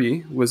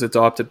 3 was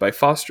adopted by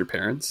foster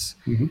parents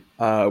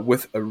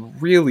with a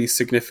really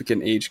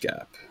significant age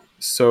gap.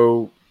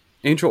 So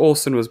Angel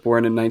Olsen was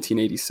born in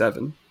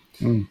 1987.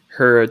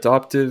 Her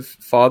adoptive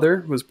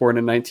father was born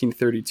in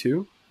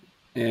 1932,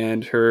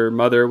 and her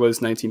mother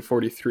was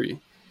 1943.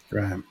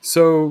 Right.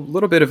 So a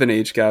little bit of an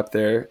age gap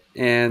there.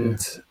 And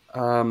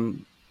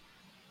when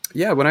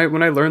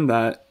I learned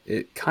that,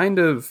 it kind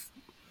of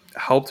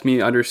helped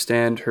me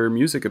understand her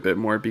music a bit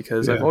more,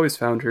 because I've always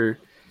found her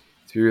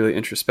to be really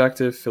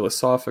introspective,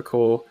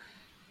 philosophical,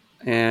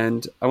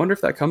 and I wonder if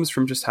that comes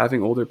from just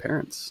having older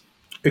parents.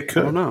 It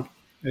could. I don't know.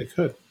 It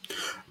could.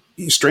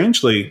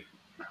 Strangely,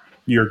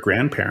 your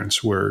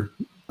grandparents were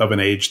of an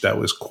age that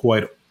was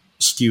quite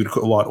skewed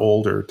a lot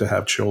older to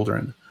have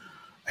children.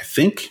 I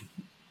think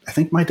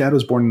my dad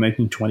was born in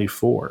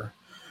 1924.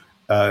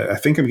 I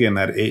think I'm getting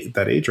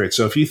that age right.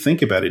 So if you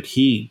think about it,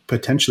 he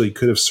potentially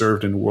could have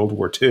served in World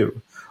War II.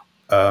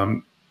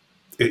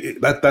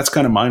 That's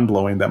kind of mind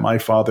blowing that my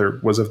father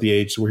was of the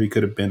age where he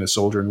could have been a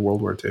soldier in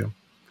World War II.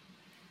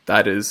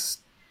 That is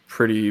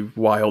pretty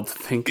wild to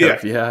think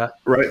of. Yeah.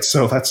 Right.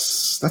 So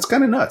that's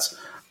kind of nuts.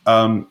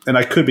 And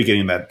I could be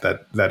getting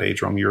that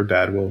age wrong. Your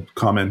dad will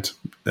comment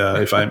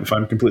if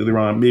I'm completely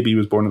wrong. Maybe he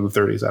was born in the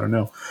 30s. I don't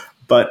know.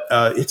 But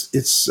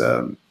it's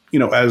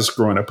as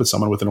growing up with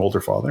someone with an older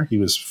father, he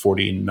was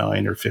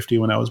 49 or 50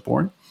 when I was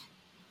born.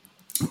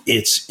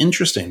 It's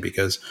interesting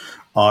because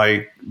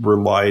I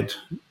relied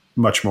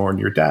much more on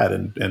your dad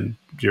and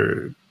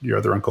your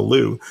other Uncle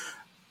Lou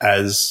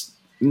as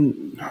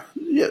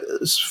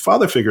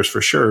father figures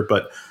for sure,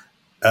 but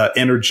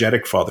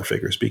energetic father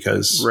figures,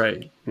 because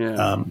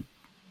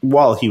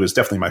while he was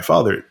definitely my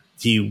father,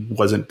 he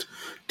wasn't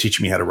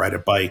teaching me how to ride a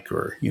bike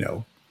or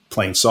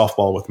playing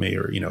softball with me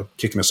or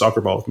kicking a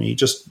soccer ball with me. He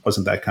just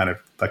wasn't that kind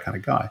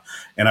of guy,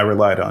 and I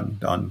relied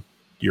on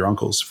your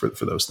uncles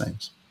for those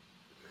things.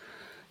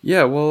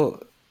 Yeah,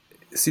 well,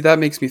 see, that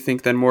makes me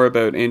think then more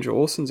about Angel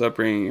Olsen's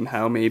upbringing and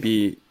how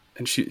maybe,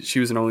 and she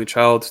was an only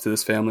child to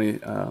this family,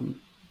 I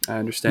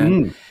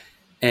understand.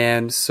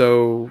 And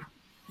so,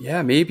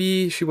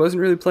 maybe she wasn't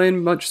really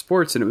playing much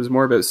sports, and it was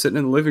more about sitting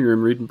in the living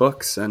room reading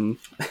books and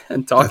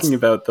talking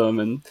about them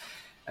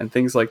and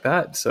things like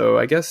that. So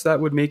I guess that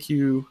would make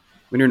you,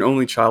 when you're an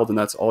only child and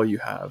that's all you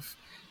have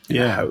in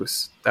the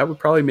house, that would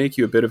probably make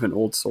you a bit of an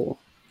old soul.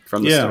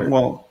 From the start.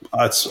 Well,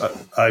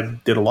 I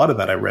did a lot of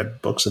that. I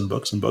read books and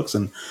books and books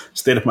and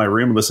stayed up in my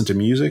room and listened to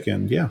music.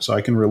 And so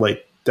I can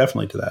relate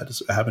definitely to that,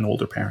 is having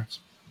older parents.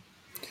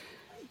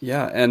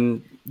 Yeah,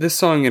 and this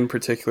song in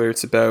particular,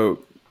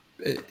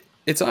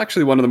 it's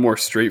actually one of the more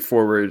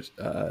straightforward,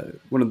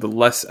 one of the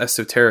less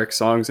esoteric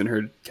songs in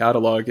her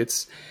catalog.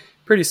 It's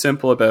pretty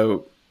simple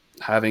about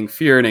having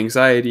fear and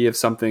anxiety of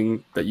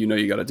something that you know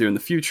you got to do in the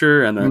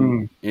future, and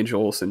then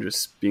Angel Olsen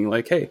just being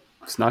like, hey,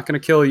 it's not going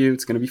to kill you,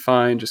 it's going to be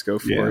fine, just go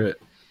for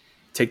it,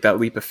 take that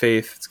leap of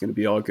faith, it's going to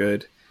be all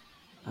good.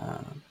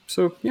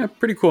 So yeah,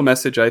 pretty cool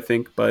message, I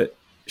think. But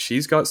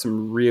she's got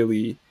some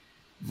really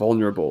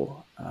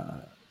vulnerable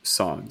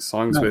songs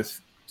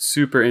with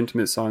super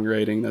intimate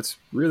songwriting that's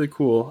really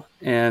cool.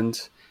 And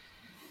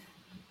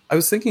I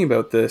was thinking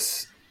about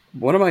this.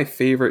 One of my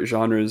favorite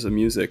genres of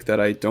music that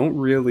I don't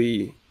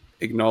really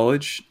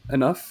acknowledge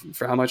enough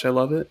for how much I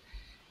love it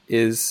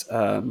is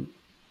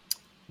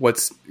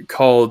what's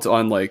called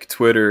on like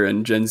Twitter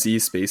and Gen Z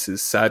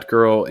spaces sad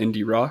girl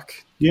indie rock.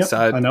 Yeah,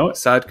 I know it.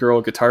 Sad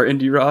girl guitar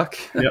indie rock.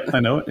 Yeah, I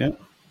know it.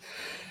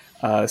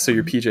 Yeah. So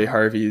your PJ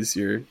Harveys,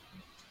 your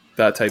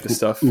that type of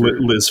stuff.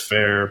 Liz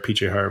Phair,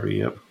 PJ Harvey.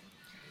 Yep.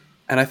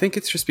 And I think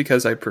it's just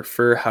because I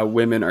prefer how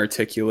women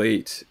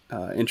articulate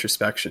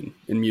introspection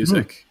in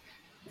music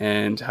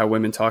and how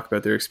women talk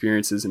about their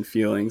experiences and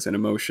feelings and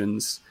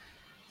emotions.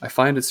 I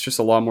find it's just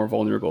a lot more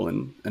vulnerable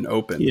and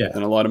open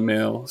than a lot of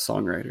male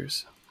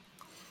songwriters.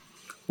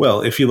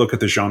 Well, if you look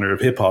at the genre of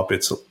hip hop,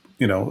 it's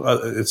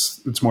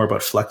it's more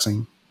about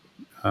flexing,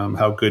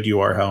 how good you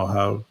are,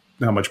 how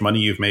much money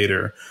you've made,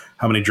 or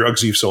how many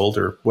drugs you've sold,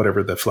 or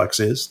whatever the flex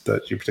is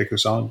that your particular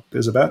song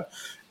is about.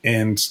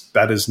 And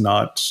that is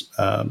not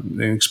an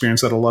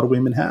experience that a lot of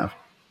women have.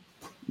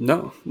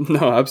 No,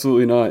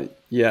 absolutely not.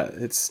 Yeah,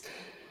 it's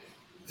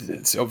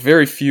a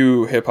very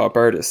few hip hop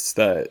artists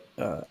that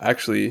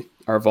actually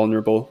are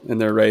vulnerable in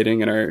their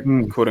writing and are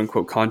quote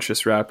unquote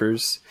conscious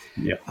rappers.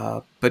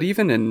 Yeah. But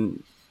even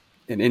in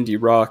indie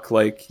rock,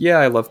 like,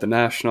 I love The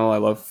National. I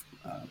love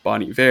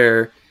Bon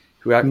Iver,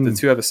 the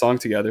two have a song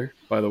together,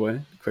 by the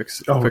way. Quick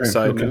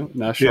side note.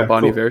 National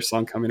Bon Iver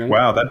song coming out.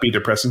 Wow, that'd be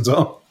depressing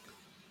song.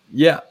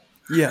 Yeah.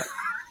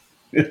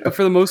 But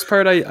for the most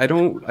part,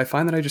 I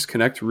find that I just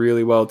connect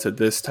really well to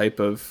this type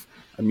of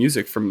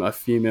music from a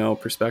female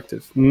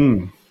perspective.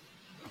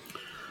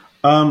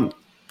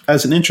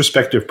 As an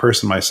introspective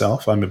person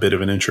myself, I'm a bit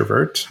of an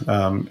introvert.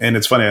 And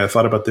it's funny, I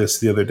thought about this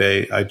the other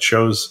day. I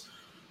chose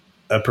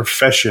a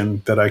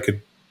profession that I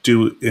could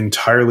do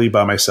entirely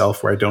by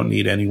myself, where I don't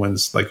need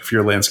anyone's, like if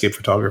you're a landscape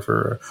photographer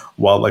or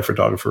wildlife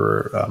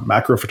photographer or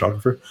macro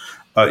photographer,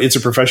 it's a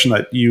profession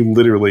that you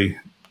literally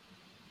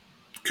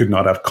could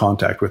not have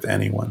contact with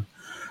anyone.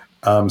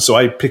 So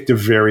I picked a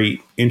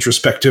very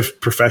introspective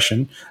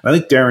profession. And I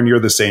think, Darren, you're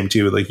the same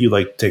too. Like, you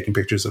like taking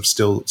pictures of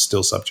still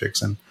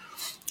subjects and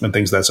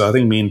things like that. So I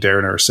think me and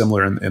Darren are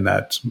similar in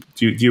that.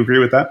 Do you agree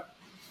with that?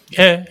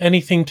 Yeah,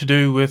 anything to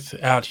do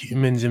without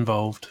humans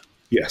involved.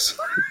 Yes.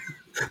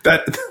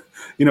 That,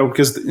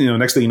 because,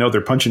 next thing you know, they're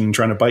punching and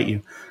trying to bite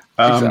you.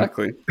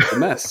 Exactly. It's a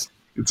mess.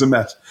 It's a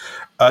mess.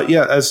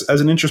 As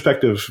an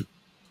introspective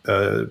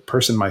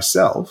person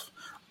myself,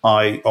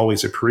 I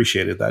always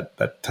appreciated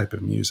that type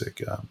of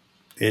music.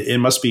 It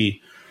must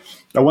be,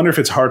 I wonder if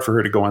it's hard for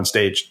her to go on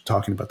stage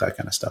talking about that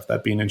kind of stuff.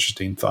 That'd be an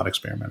interesting thought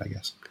experiment, I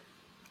guess.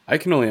 I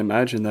can only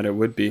imagine that it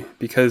would be,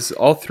 because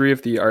all three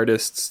of the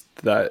artists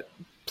that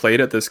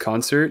played at this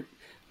concert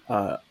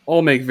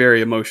all make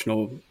very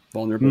emotional,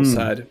 vulnerable,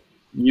 sad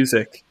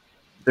music.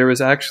 There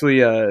was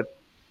actually I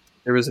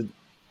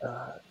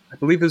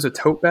believe it was a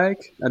tote bag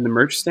at the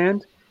merch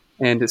stand,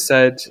 and it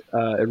said,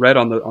 it read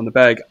on the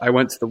bag, "I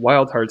went to the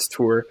Wild Hearts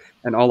tour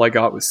and all I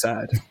got was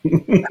sad."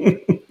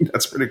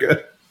 That's pretty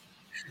good.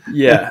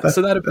 Yeah,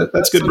 so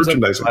that's good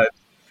merchandising.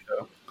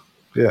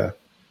 Yeah,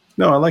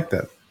 no, I like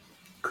that.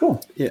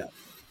 Cool. Yeah,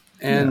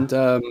 and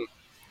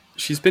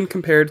she's been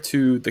compared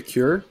to The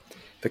Cure,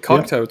 the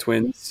Cocteau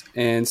Twins,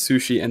 and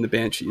Sushi and the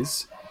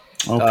Banshees.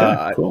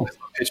 Okay, cool.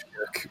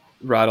 Pitchfork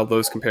rattled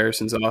those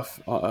comparisons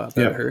off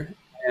about her.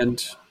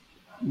 And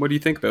what do you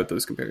think about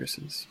those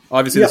comparisons?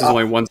 Obviously, this is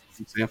only one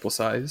sample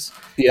size.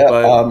 Yeah,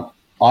 but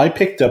I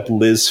picked up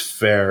Liz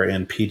Phair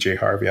and PJ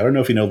Harvey. I don't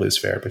know if you know Liz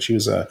Phair, but she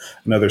was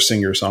another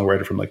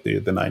singer-songwriter from like the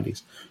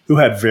 90s who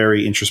had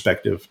very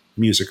introspective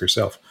music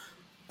herself.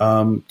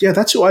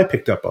 That's who I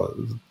picked up.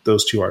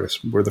 Those two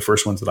artists were the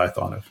first ones that I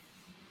thought of.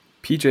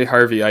 PJ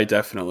Harvey, I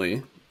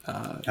definitely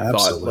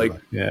thought, like,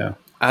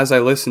 as I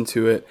listened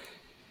to it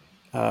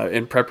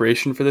in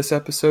preparation for this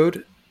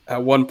episode,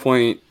 at one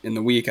point in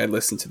the week, I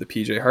listened to the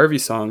PJ Harvey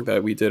song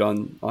that we did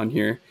on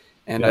here,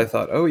 and I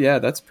thought, oh yeah,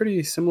 that's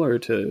pretty similar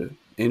to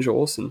Angel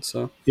Olsen.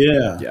 So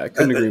I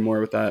couldn't agree more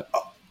with that.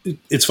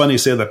 It's funny you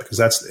say that, because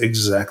that's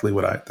exactly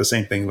the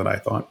same thing that I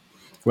thought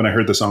when I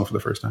heard the song for the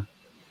first time.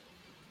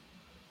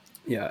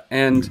 Yeah,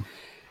 and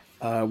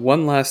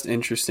one last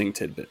interesting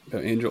tidbit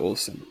about Angel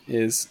Olsen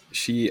is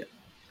she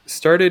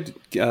started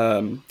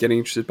getting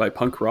interested by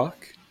punk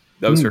rock.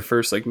 That was her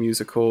first like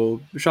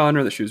musical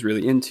genre that she was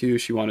really into.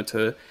 She wanted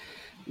to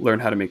learn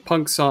how to make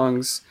punk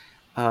songs,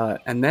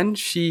 and then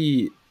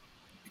she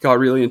got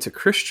really into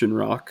Christian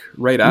rock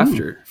right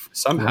after.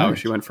 Somehow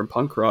she went from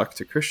punk rock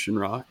to Christian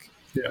rock.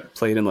 Yeah,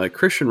 played in like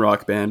Christian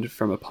rock band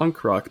from a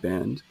punk rock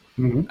band,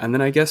 and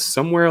then I guess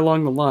somewhere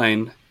along the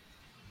line,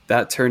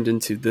 that turned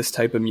into this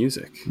type of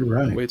music.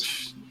 Right.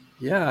 Which,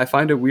 I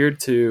find it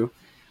weird or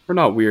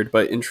not weird,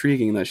 but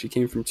intriguing that she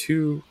came from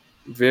two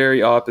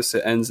very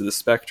opposite ends of the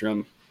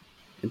spectrum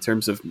in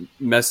terms of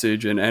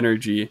message and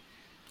energy.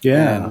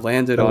 Yeah. And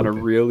landed on a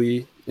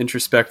really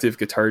introspective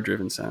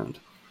guitar-driven sound.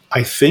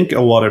 I think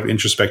a lot of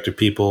introspective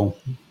people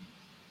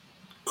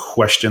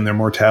question their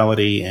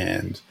mortality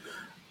and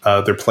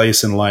their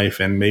place in life,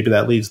 and maybe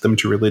that leads them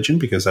to religion,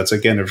 because that's,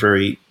 again, a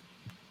very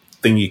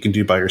thing you can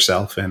do by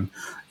yourself, and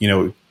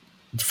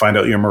find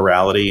out your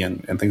morality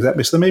and things like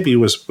that. So maybe it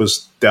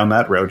was down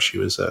that road. She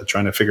was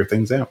trying to figure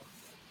things out.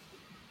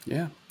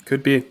 Yeah,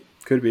 could be.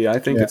 I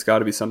think it's got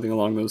to be something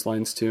along those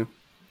lines too.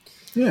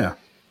 Yeah.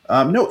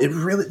 No,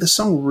 the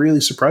song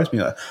really surprised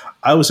me.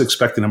 I was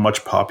expecting a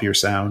much poppier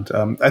sound.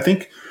 I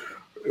think,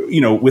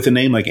 with a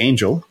name like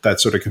Angel, that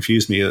sort of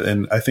confused me.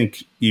 And I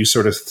think you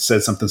sort of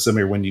said something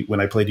similar when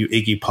I played you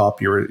Iggy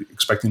Pop. You were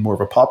expecting more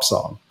of a pop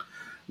song,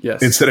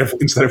 yes, instead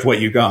of what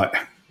you got.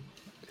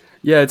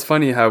 Yeah, it's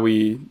funny how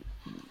we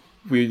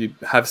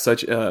have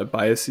such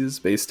biases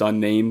based on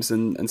names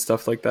and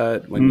stuff like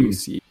that. When you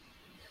see,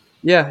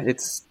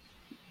 it's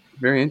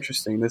very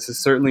interesting. This is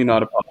certainly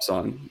not a pop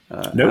song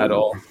at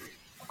all.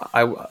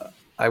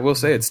 I will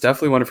say it's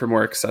definitely one of her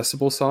more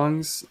accessible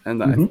songs,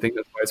 and I think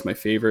that's why it's my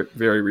favorite.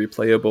 Very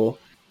replayable.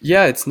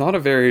 Yeah, it's not a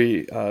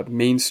very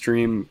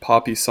mainstream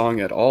poppy song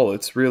at all.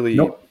 It's really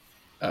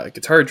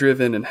guitar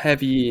driven and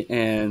heavy,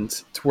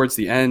 and towards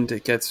the end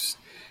it gets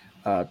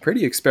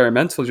pretty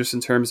experimental just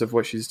in terms of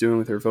what she's doing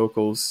with her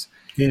vocals.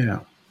 Yeah.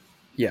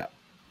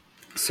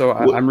 So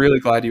I'm really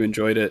glad you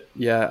enjoyed it.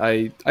 Yeah,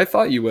 I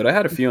thought you would. I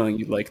had a feeling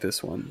you'd like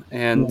this one,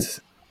 and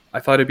I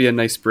thought it'd be a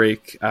nice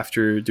break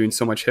after doing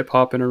so much hip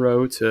hop in a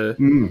row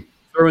to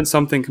throw in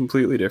something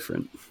completely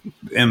different.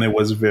 And it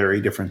was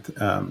very different,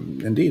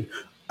 indeed.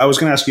 I was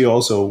going to ask you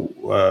also,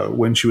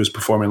 when she was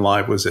performing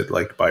live, was it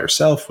like by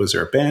herself? Was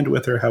there a band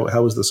with her?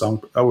 How was the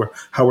song?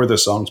 How were the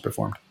songs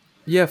performed?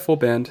 Yeah, full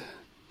band.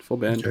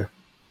 Okay.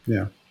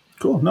 Yeah,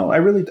 cool. No, I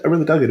really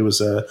dug it. It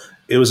was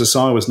a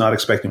song I was not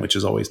expecting, which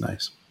is always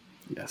nice.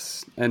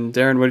 Yes. And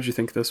Darren, what did you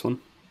think of this one?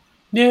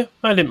 Yeah,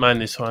 I didn't mind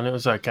this one. It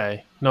was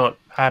okay. Not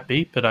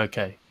happy, but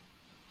okay.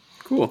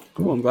 Cool.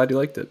 I'm glad you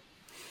liked it.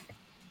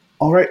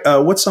 All right.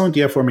 What song do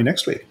you have for me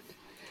next week?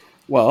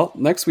 Well,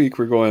 next week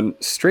we're going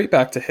straight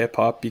back to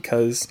hip-hop,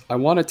 because I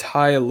want to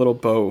tie a little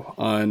bow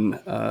on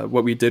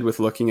what we did with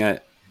looking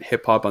at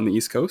hip-hop on the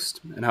East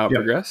Coast and how it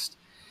progressed.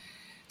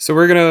 So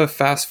we're going to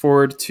fast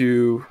forward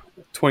to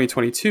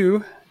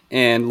 2022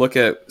 and look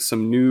at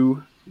some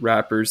new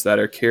rappers that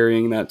are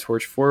carrying that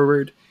torch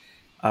forward.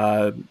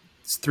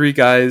 It's three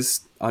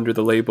guys under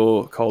the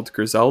label called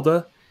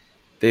Griselda.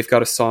 They've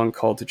got a song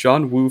called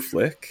John Woo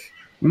Flick,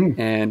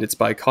 and it's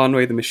by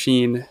Conway the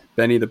Machine,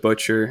 Benny the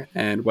Butcher,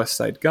 and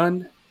Westside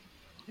Gun.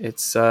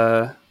 It's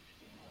a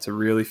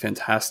really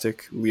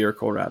fantastic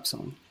lyrical rap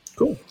song.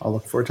 Cool. I'll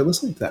look forward to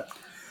listening to that.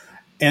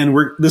 And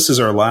this is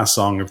our last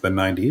song of the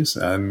 90s,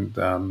 and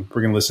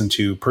we're going to listen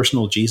to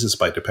Personal Jesus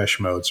by Depeche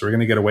Mode. So we're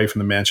going to get away from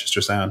the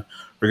Manchester sound.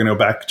 We're going to go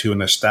back to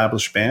an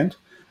established band,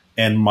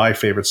 and my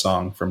favorite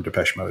song from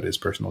Depeche Mode is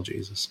Personal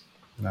Jesus.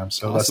 So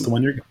awesome. That's the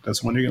one you're going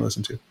to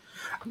listen to.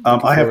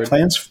 I have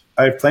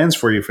plans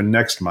for you for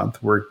next month.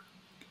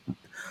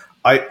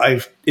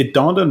 It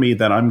dawned on me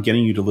that I'm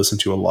getting you to listen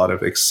to a lot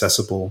of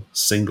accessible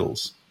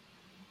singles.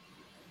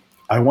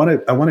 I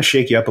want to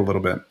shake you up a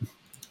little bit.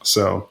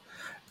 So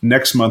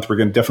next month, we're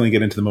going to definitely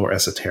get into the more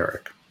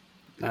esoteric.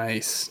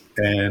 Nice.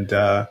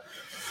 And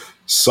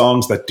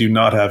songs that do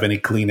not have any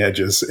clean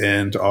edges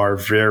and are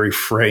very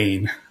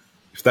fraying,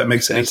 if that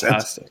makes any sense.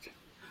 Fantastic.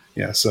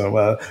 Yeah,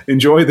 so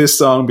enjoy this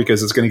song,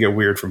 because it's going to get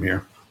weird from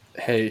here.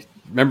 Hey,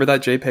 remember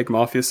that JPEG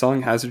Mafia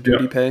song, Hazard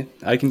Duty Pay?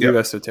 I can do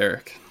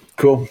esoteric.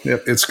 Cool.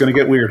 Yep, it's going to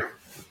get weird.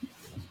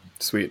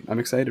 Sweet. I'm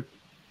excited.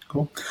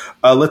 Cool.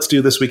 Let's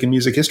do This Week in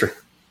Music History.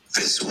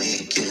 This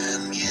Week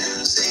in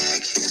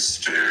Music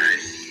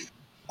History.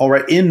 All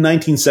right, in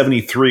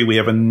 1973, we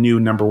have a new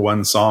number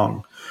one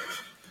song.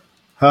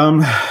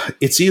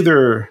 It's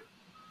either,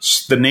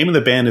 the name of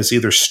the band is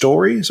either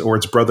Stories or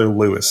it's Brother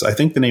Lewis. I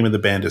think the name of the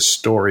band is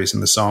Stories,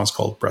 and the song is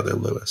called Brother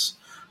Lewis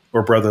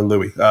or Brother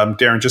Louie.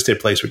 Darren, just hit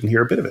play so we can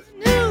hear a bit of it.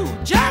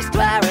 Just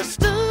where it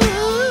stood.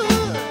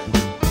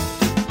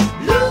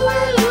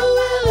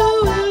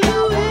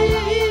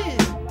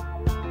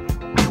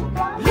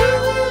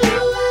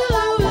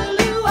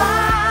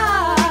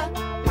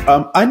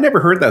 I never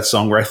heard that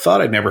song, or I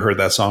thought I'd never heard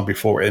that song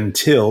before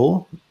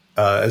until,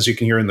 as you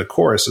can hear in the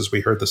chorus as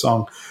we heard the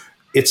song,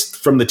 it's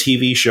from the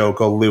TV show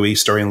called Louie,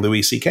 starring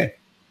Louis C.K.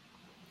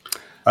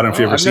 I don't know if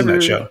you've ever seen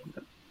that show.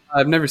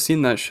 I've never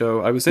seen that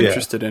show. I was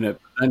interested in it,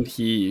 and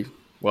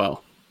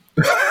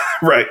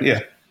right, yeah.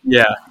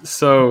 Yeah,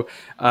 so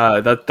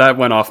that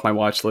went off my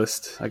watch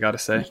list, I gotta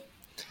say.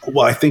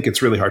 Well, I think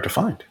it's really hard to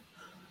find.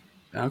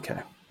 Okay.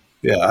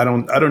 Yeah, I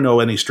don't know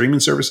any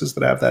streaming services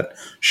that have that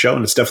show,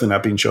 and it's definitely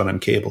not being shown on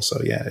cable. So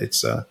yeah,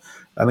 it's I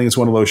think it's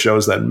one of those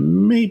shows that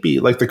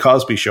maybe, like the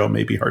Cosby Show,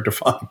 may be hard to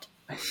find.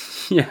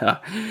 Yeah,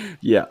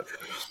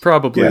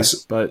 probably. Yes.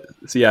 But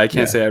so yeah, I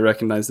can't say I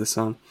recognize this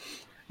song.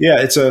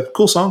 Yeah, it's a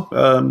cool song.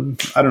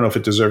 I don't know if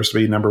it deserves to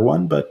be number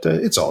one, but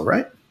it's all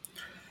right.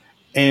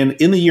 And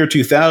in the year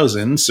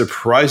 2000,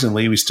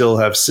 surprisingly, we still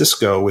have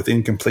Cisco with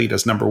Incomplete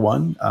as number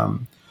one.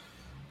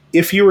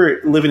 If you were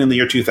living in the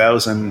year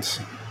 2000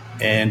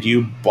 and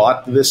you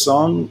bought this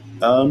song,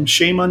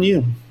 shame on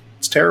you.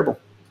 It's terrible.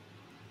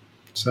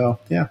 So,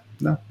 yeah,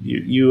 no,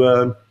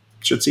 you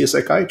should see a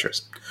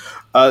psychiatrist.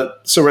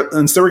 So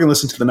instead, we're going to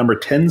listen to the number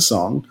 10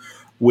 song,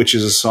 which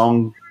is a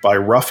song by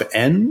Rough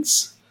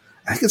Ends.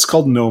 I think it's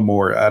called No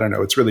More. I don't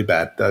know. It's really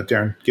bad.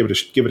 Darren, give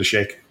it a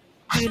shake.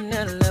 You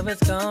know love is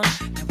gone.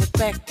 Now it's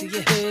back to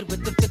your head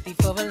with the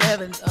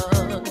 5411s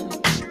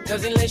on.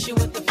 Does it lace you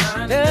with the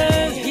fine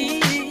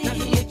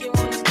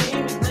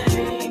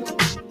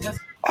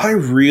I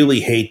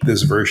really hate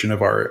this version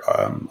of our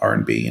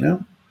R&B, you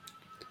know?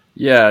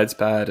 Yeah, it's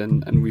bad,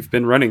 and we've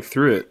been running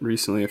through it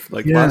recently.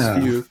 Like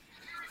last few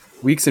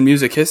weeks in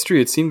music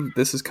history, it seemed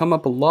this has come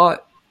up a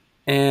lot,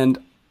 and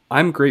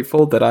I'm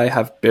grateful that I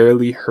have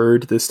barely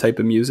heard this type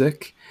of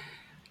music.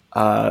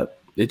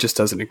 It just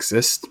doesn't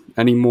exist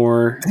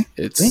anymore.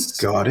 Thank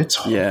God, it's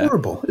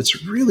horrible. Yeah.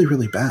 It's really,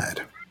 really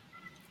bad.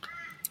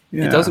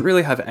 Yeah. It doesn't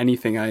really have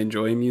anything I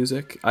enjoy in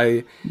music.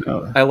 I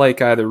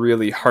like either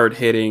really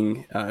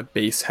hard-hitting,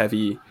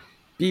 bass-heavy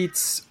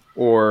beats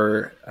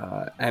or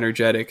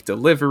energetic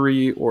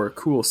delivery or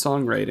cool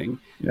songwriting.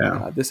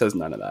 Yeah. This has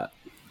none of that.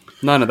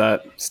 None of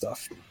that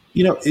stuff.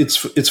 You know,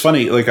 it's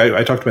funny. Like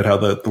I talked about how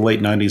the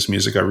late 90s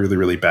music got really,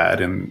 really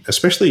bad, and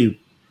especially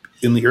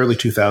in the early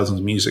 2000s,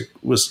 music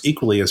was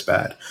equally as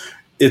bad.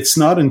 It's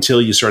not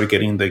until you started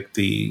getting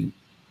the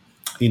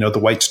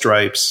White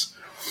Stripes,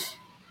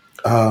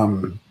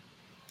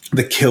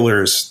 the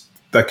Killers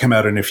that come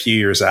out in a few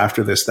years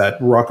after this, that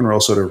rock and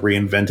roll sort of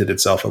reinvented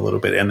itself a little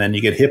bit, and then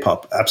you get hip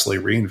hop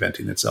absolutely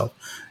reinventing itself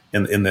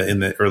in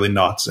the early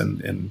noughts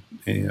and in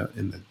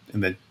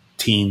the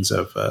teens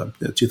of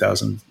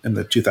 2000 in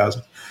the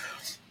 2000s.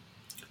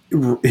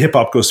 Hip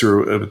hop goes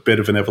through a bit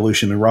of an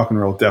evolution, and rock and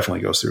roll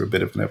definitely goes through a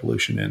bit of an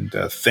evolution. And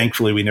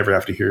thankfully,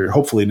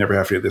 hopefully, never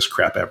have to hear this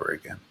crap ever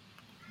again.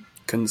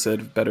 Couldn't say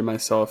it better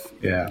myself.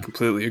 Yeah,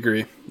 completely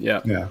agree.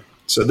 Yeah.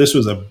 So this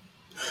was a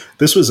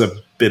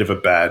bit of a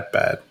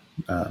bad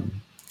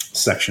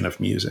section of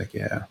music.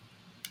 Yeah.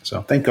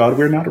 So thank God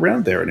we're not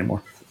around there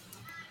anymore.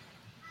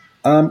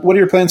 What are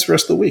your plans for the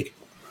rest of the week?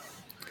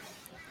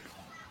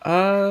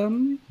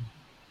 I'm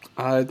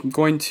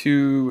going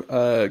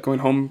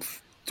home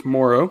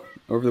tomorrow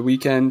over the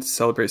weekend,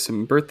 celebrate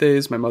some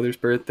birthdays, my mother's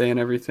birthday and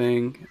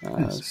everything.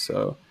 Nice.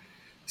 So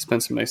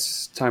spend some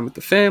nice time with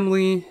the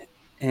family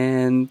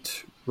and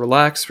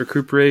relax,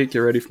 recuperate, get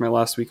ready for my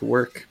last week of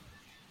work.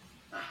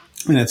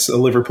 And it's a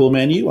Liverpool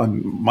Man U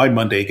on my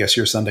Monday. I guess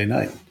your Sunday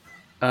night.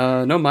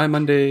 No, my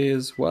Monday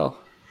as well.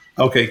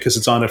 Okay, because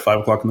it's on at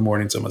 5:00 in the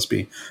morning, so it must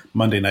be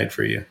Monday night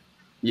for you.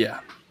 Yeah.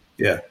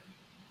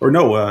 Or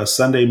no,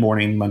 Sunday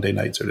morning, Monday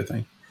night sort of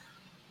thing.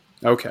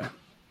 Okay.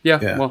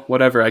 Yeah. Well,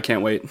 whatever. I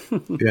can't wait.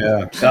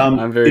 Yeah.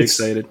 I'm very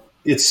excited.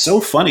 It's so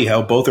funny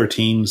how both our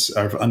teams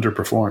are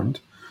underperformed.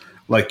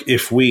 Like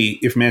if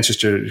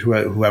Manchester, who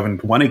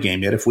haven't won a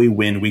game yet, if we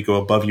win, we go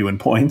above you in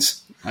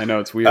points. I know,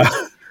 it's weird.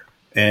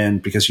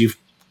 And because you've,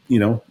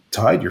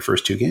 tied your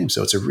first two games.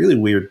 So it's a really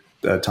weird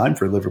time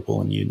for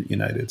Liverpool and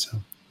United. So.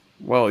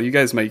 Well, you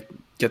guys might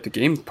get the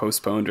game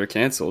postponed or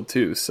canceled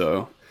too.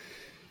 So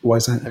why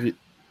is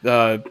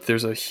that?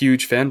 There's a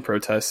huge fan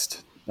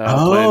protest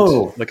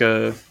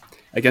planned,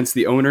 against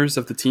the owners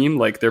of the team.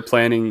 Like they're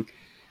planning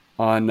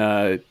on,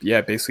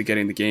 basically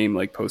getting the game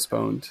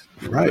postponed.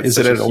 Right? Is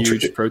it a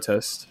huge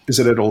protest? Is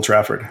it at Old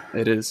Trafford?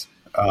 It is.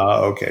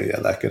 Okay, yeah,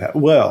 that could happen.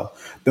 Well,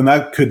 then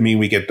that could mean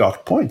we get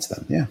docked points.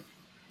 Then, yeah.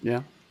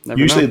 Yeah.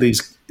 Usually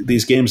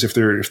these games, if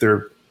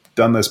they're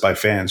done this by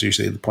fans,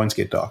 usually the points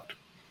get docked.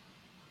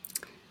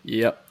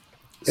 Yep.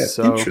 Yeah,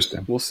 so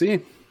interesting. We'll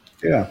see.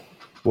 Yeah,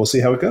 we'll see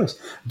how it goes.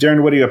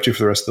 Darren, what are you up to for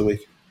the rest of the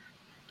week?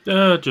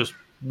 Just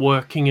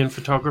working in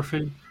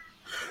photography.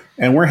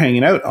 And we're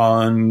hanging out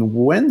on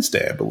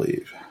Wednesday, I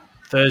believe.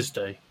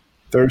 Thursday.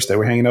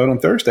 We're hanging out on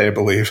Thursday, I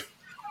believe.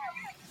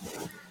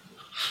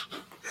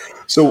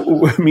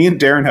 So me and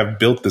Darren have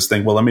built this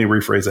thing. Well, let me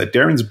rephrase that.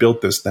 Darren's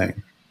built this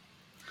thing.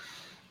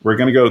 We're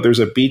going to go, there's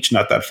a beach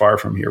not that far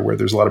from here where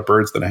there's a lot of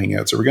birds that hang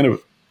out. So we're going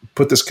to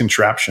put this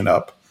contraption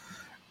up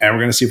and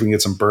we're going to see if we can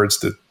get some birds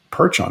to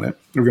perch on it.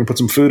 We're going to put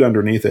some food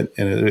underneath it,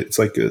 and it's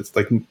like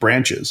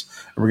branches.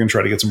 And we're going to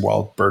try to get some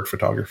wild bird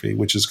photography,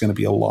 which is going to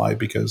be a lie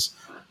because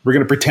we're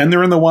going to pretend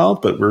they're in the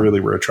wild, but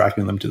we're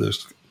attracting them to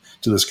this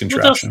contraption.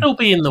 Well, they'll still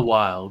be in the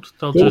wild.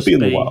 They'll just be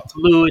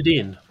lured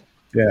in.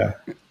 Yeah.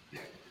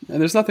 And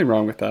there's nothing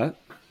wrong with that.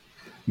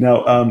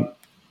 Now,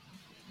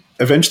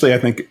 eventually I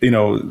think,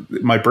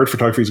 my bird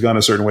photography has gone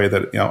a certain way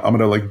that, I'm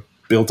going to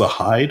build a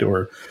hide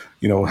or,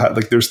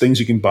 there's things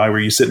you can buy where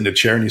you sit in a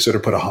chair and you sort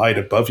of put a hide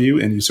above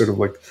you and you sort of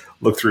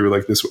look through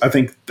this. I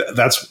think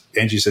that's,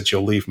 Angie said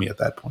she'll leave me at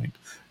that point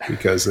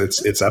because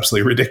it's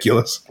absolutely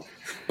ridiculous.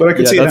 But I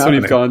can see that's it when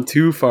happening. you've gone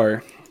too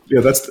far.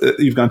 Yeah,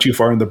 you've gone too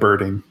far in the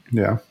birding.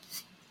 Yeah.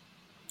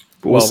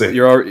 But we'll see.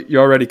 You're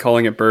already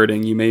calling it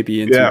birding. You may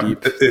be in too deep.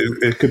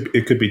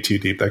 It could be too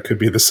deep. That could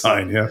be the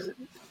sign. Yeah.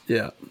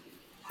 Yeah.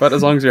 But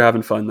as long as you're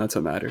having fun, that's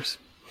what matters.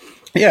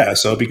 Yeah,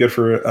 so it'd be good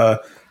for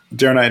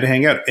Darren and I to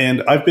hang out.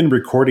 And I've been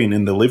recording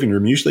in the living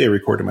room. Usually I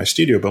record in my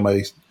studio, but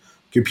my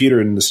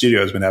computer in the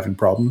studio has been having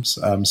problems.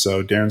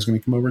 So Darren's going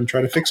to come over and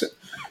try to fix it.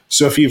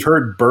 So if you've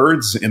heard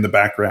birds in the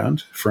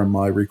background from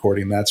my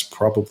recording, that's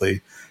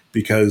probably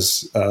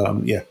because,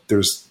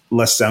 there's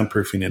less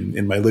soundproofing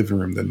in my living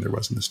room than there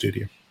was in the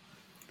studio.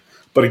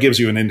 But it gives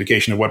you an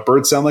indication of what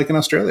birds sound like in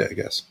Australia, I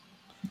guess.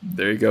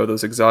 There you go,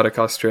 those exotic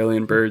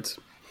Australian birds.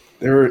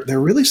 They're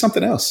really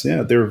something else.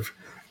 Yeah,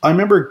 I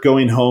remember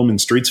going home in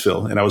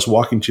Streetsville, and I was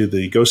walking to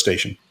the GO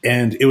station,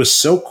 and it was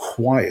so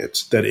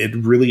quiet that it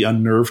really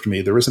unnerved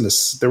me. There wasn't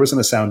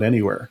a sound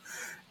anywhere.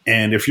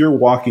 And if you're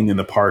walking in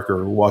the park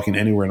or walking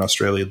anywhere in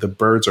Australia, the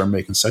birds are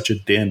making such a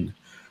din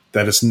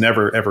that it's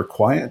never, ever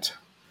quiet.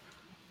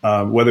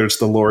 Whether it's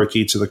the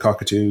lorikeets or the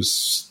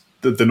cockatoos,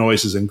 the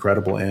noise is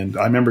incredible. And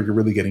I remember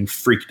really getting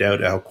freaked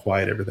out at how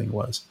quiet everything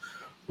was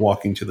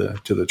walking to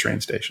the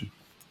train station.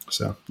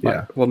 So,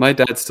 yeah. Well, my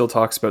dad still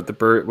talks about the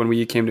bird when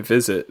we came to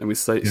visit and we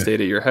stayed at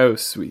your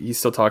house. He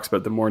still talks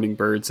about the morning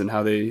birds and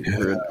how they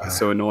were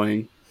so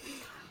annoying.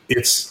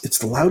 It's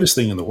the loudest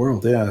thing in the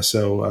world. Yeah.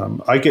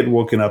 So I get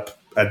woken up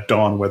at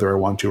dawn, whether I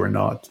want to or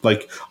not.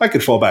 Like I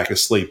could fall back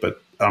asleep,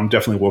 but I'm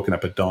definitely woken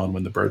up at dawn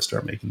when the birds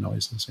start making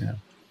noises. Yeah.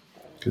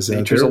 Because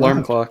nature's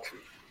alarm clock.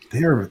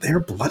 They're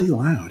bloody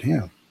loud.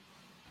 Yeah.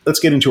 Let's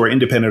get into our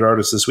independent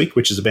artist this week,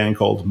 which is a band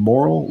called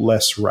More or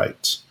Less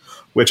Right,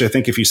 which I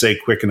think if you say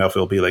quick enough,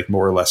 it'll be like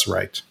more or less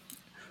right.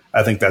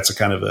 I think that's a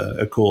kind of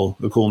a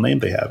cool name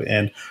they have.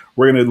 And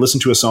we're going to listen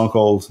to a song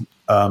called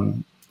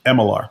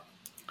Emelar.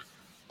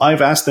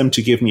 I've asked them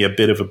to give me a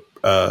bit of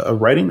a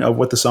writing of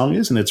what the song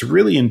is, and it's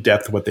really in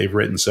depth what they've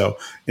written. So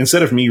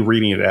instead of me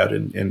reading it out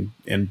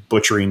and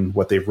butchering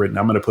what they've written,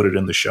 I'm going to put it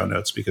in the show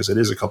notes because it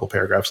is a couple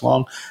paragraphs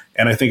long.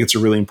 And I think it's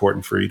really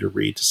important for you to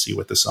read to see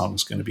what the song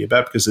is going to be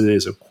about because it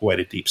is quite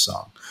a deep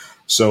song.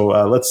 So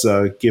let's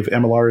give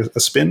Emelar a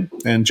spin.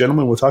 And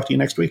gentlemen, we'll talk to you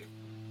next week.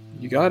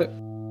 You got it.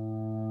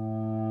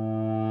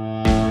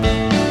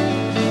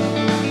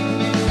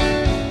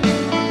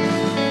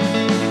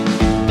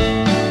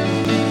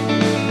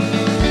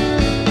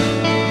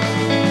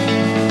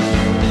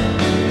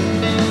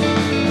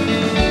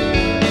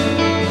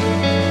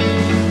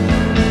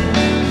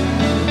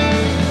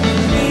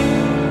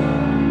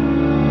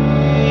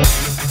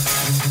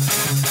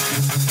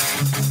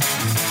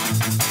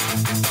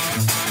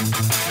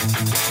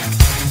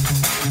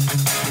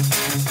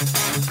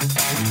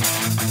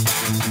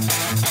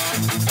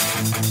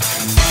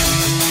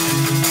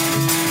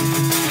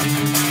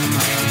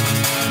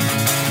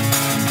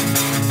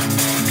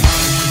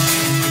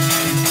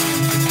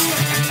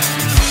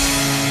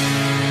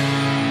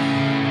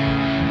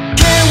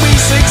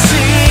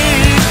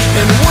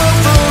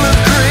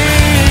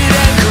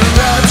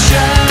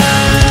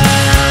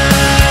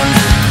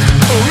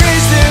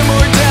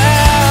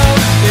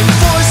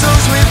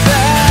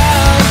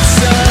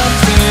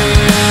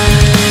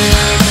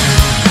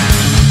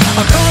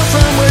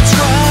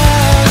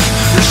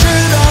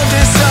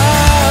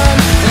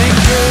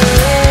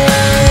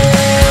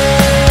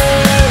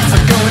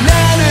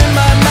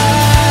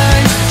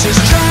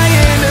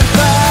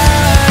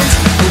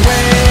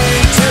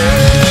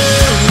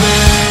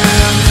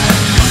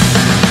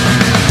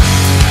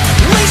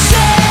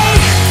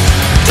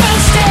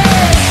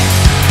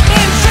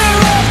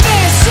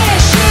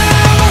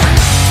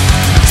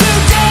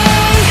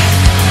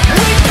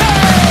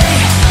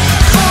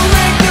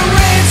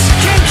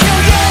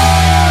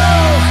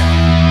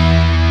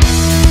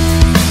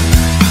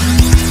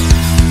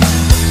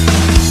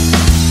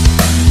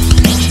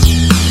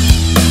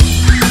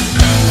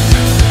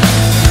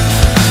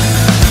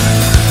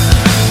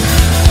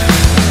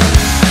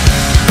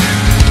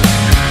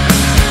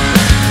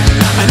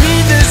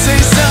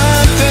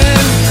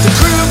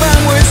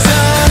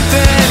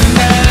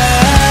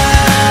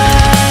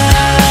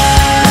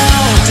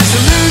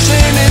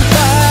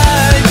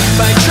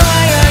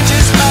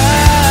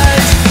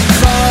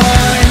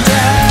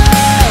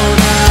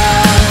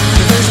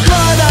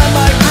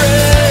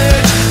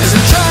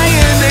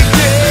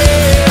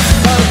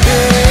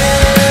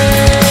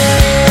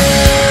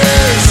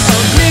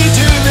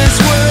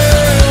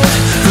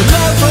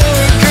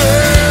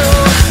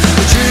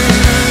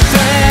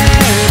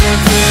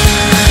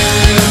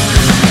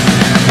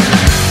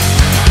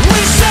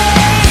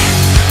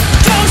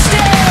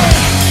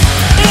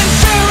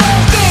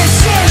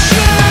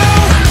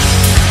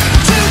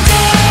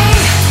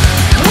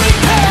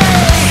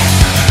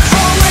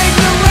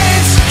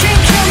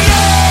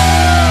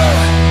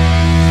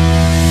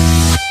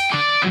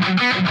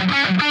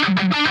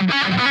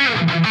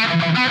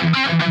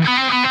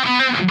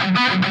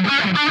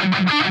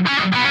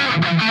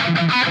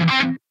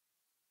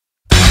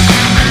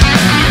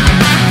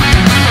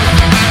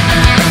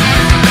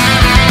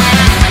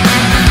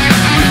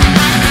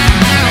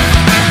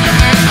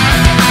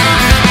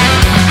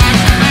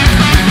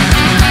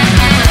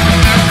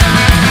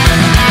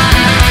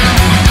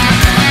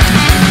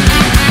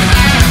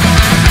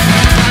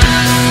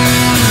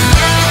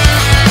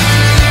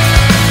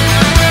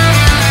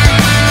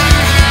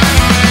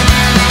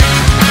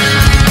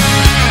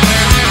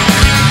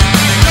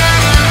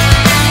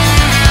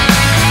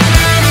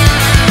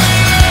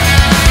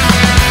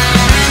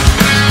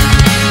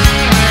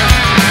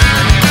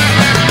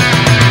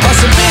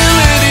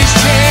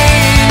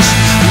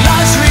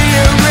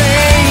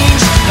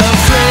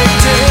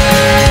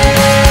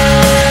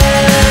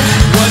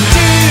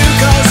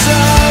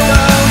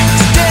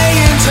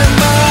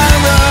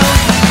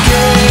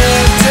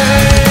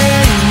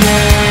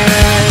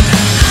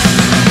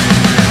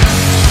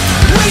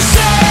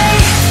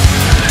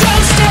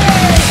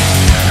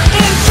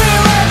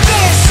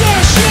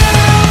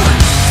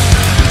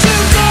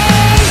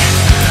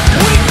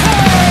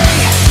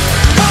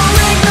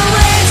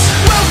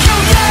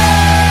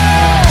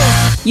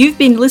 You've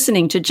been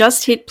listening to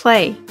Just Hit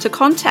Play. To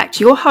contact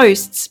your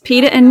hosts,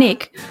 Peter and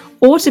Nick,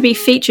 or to be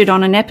featured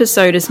on an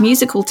episode as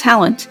musical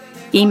talent,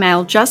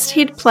 email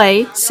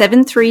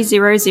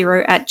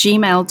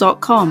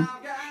justhitplay7300@gmail.com.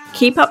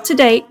 Keep up to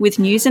date with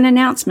news and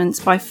announcements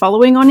by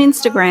following on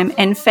Instagram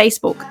and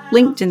Facebook,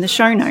 linked in the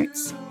show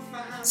notes.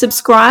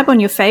 Subscribe on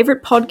your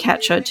favourite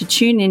podcatcher to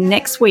tune in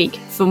next week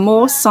for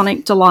more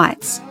sonic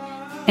delights.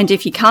 And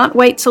if you can't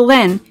wait till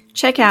then,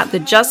 check out the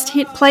Just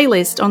Hit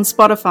playlist on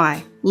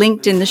Spotify,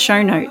 linked in the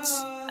show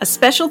notes. A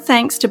special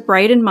thanks to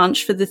Braden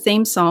Munch for the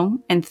theme song,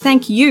 and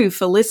thank you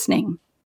for listening.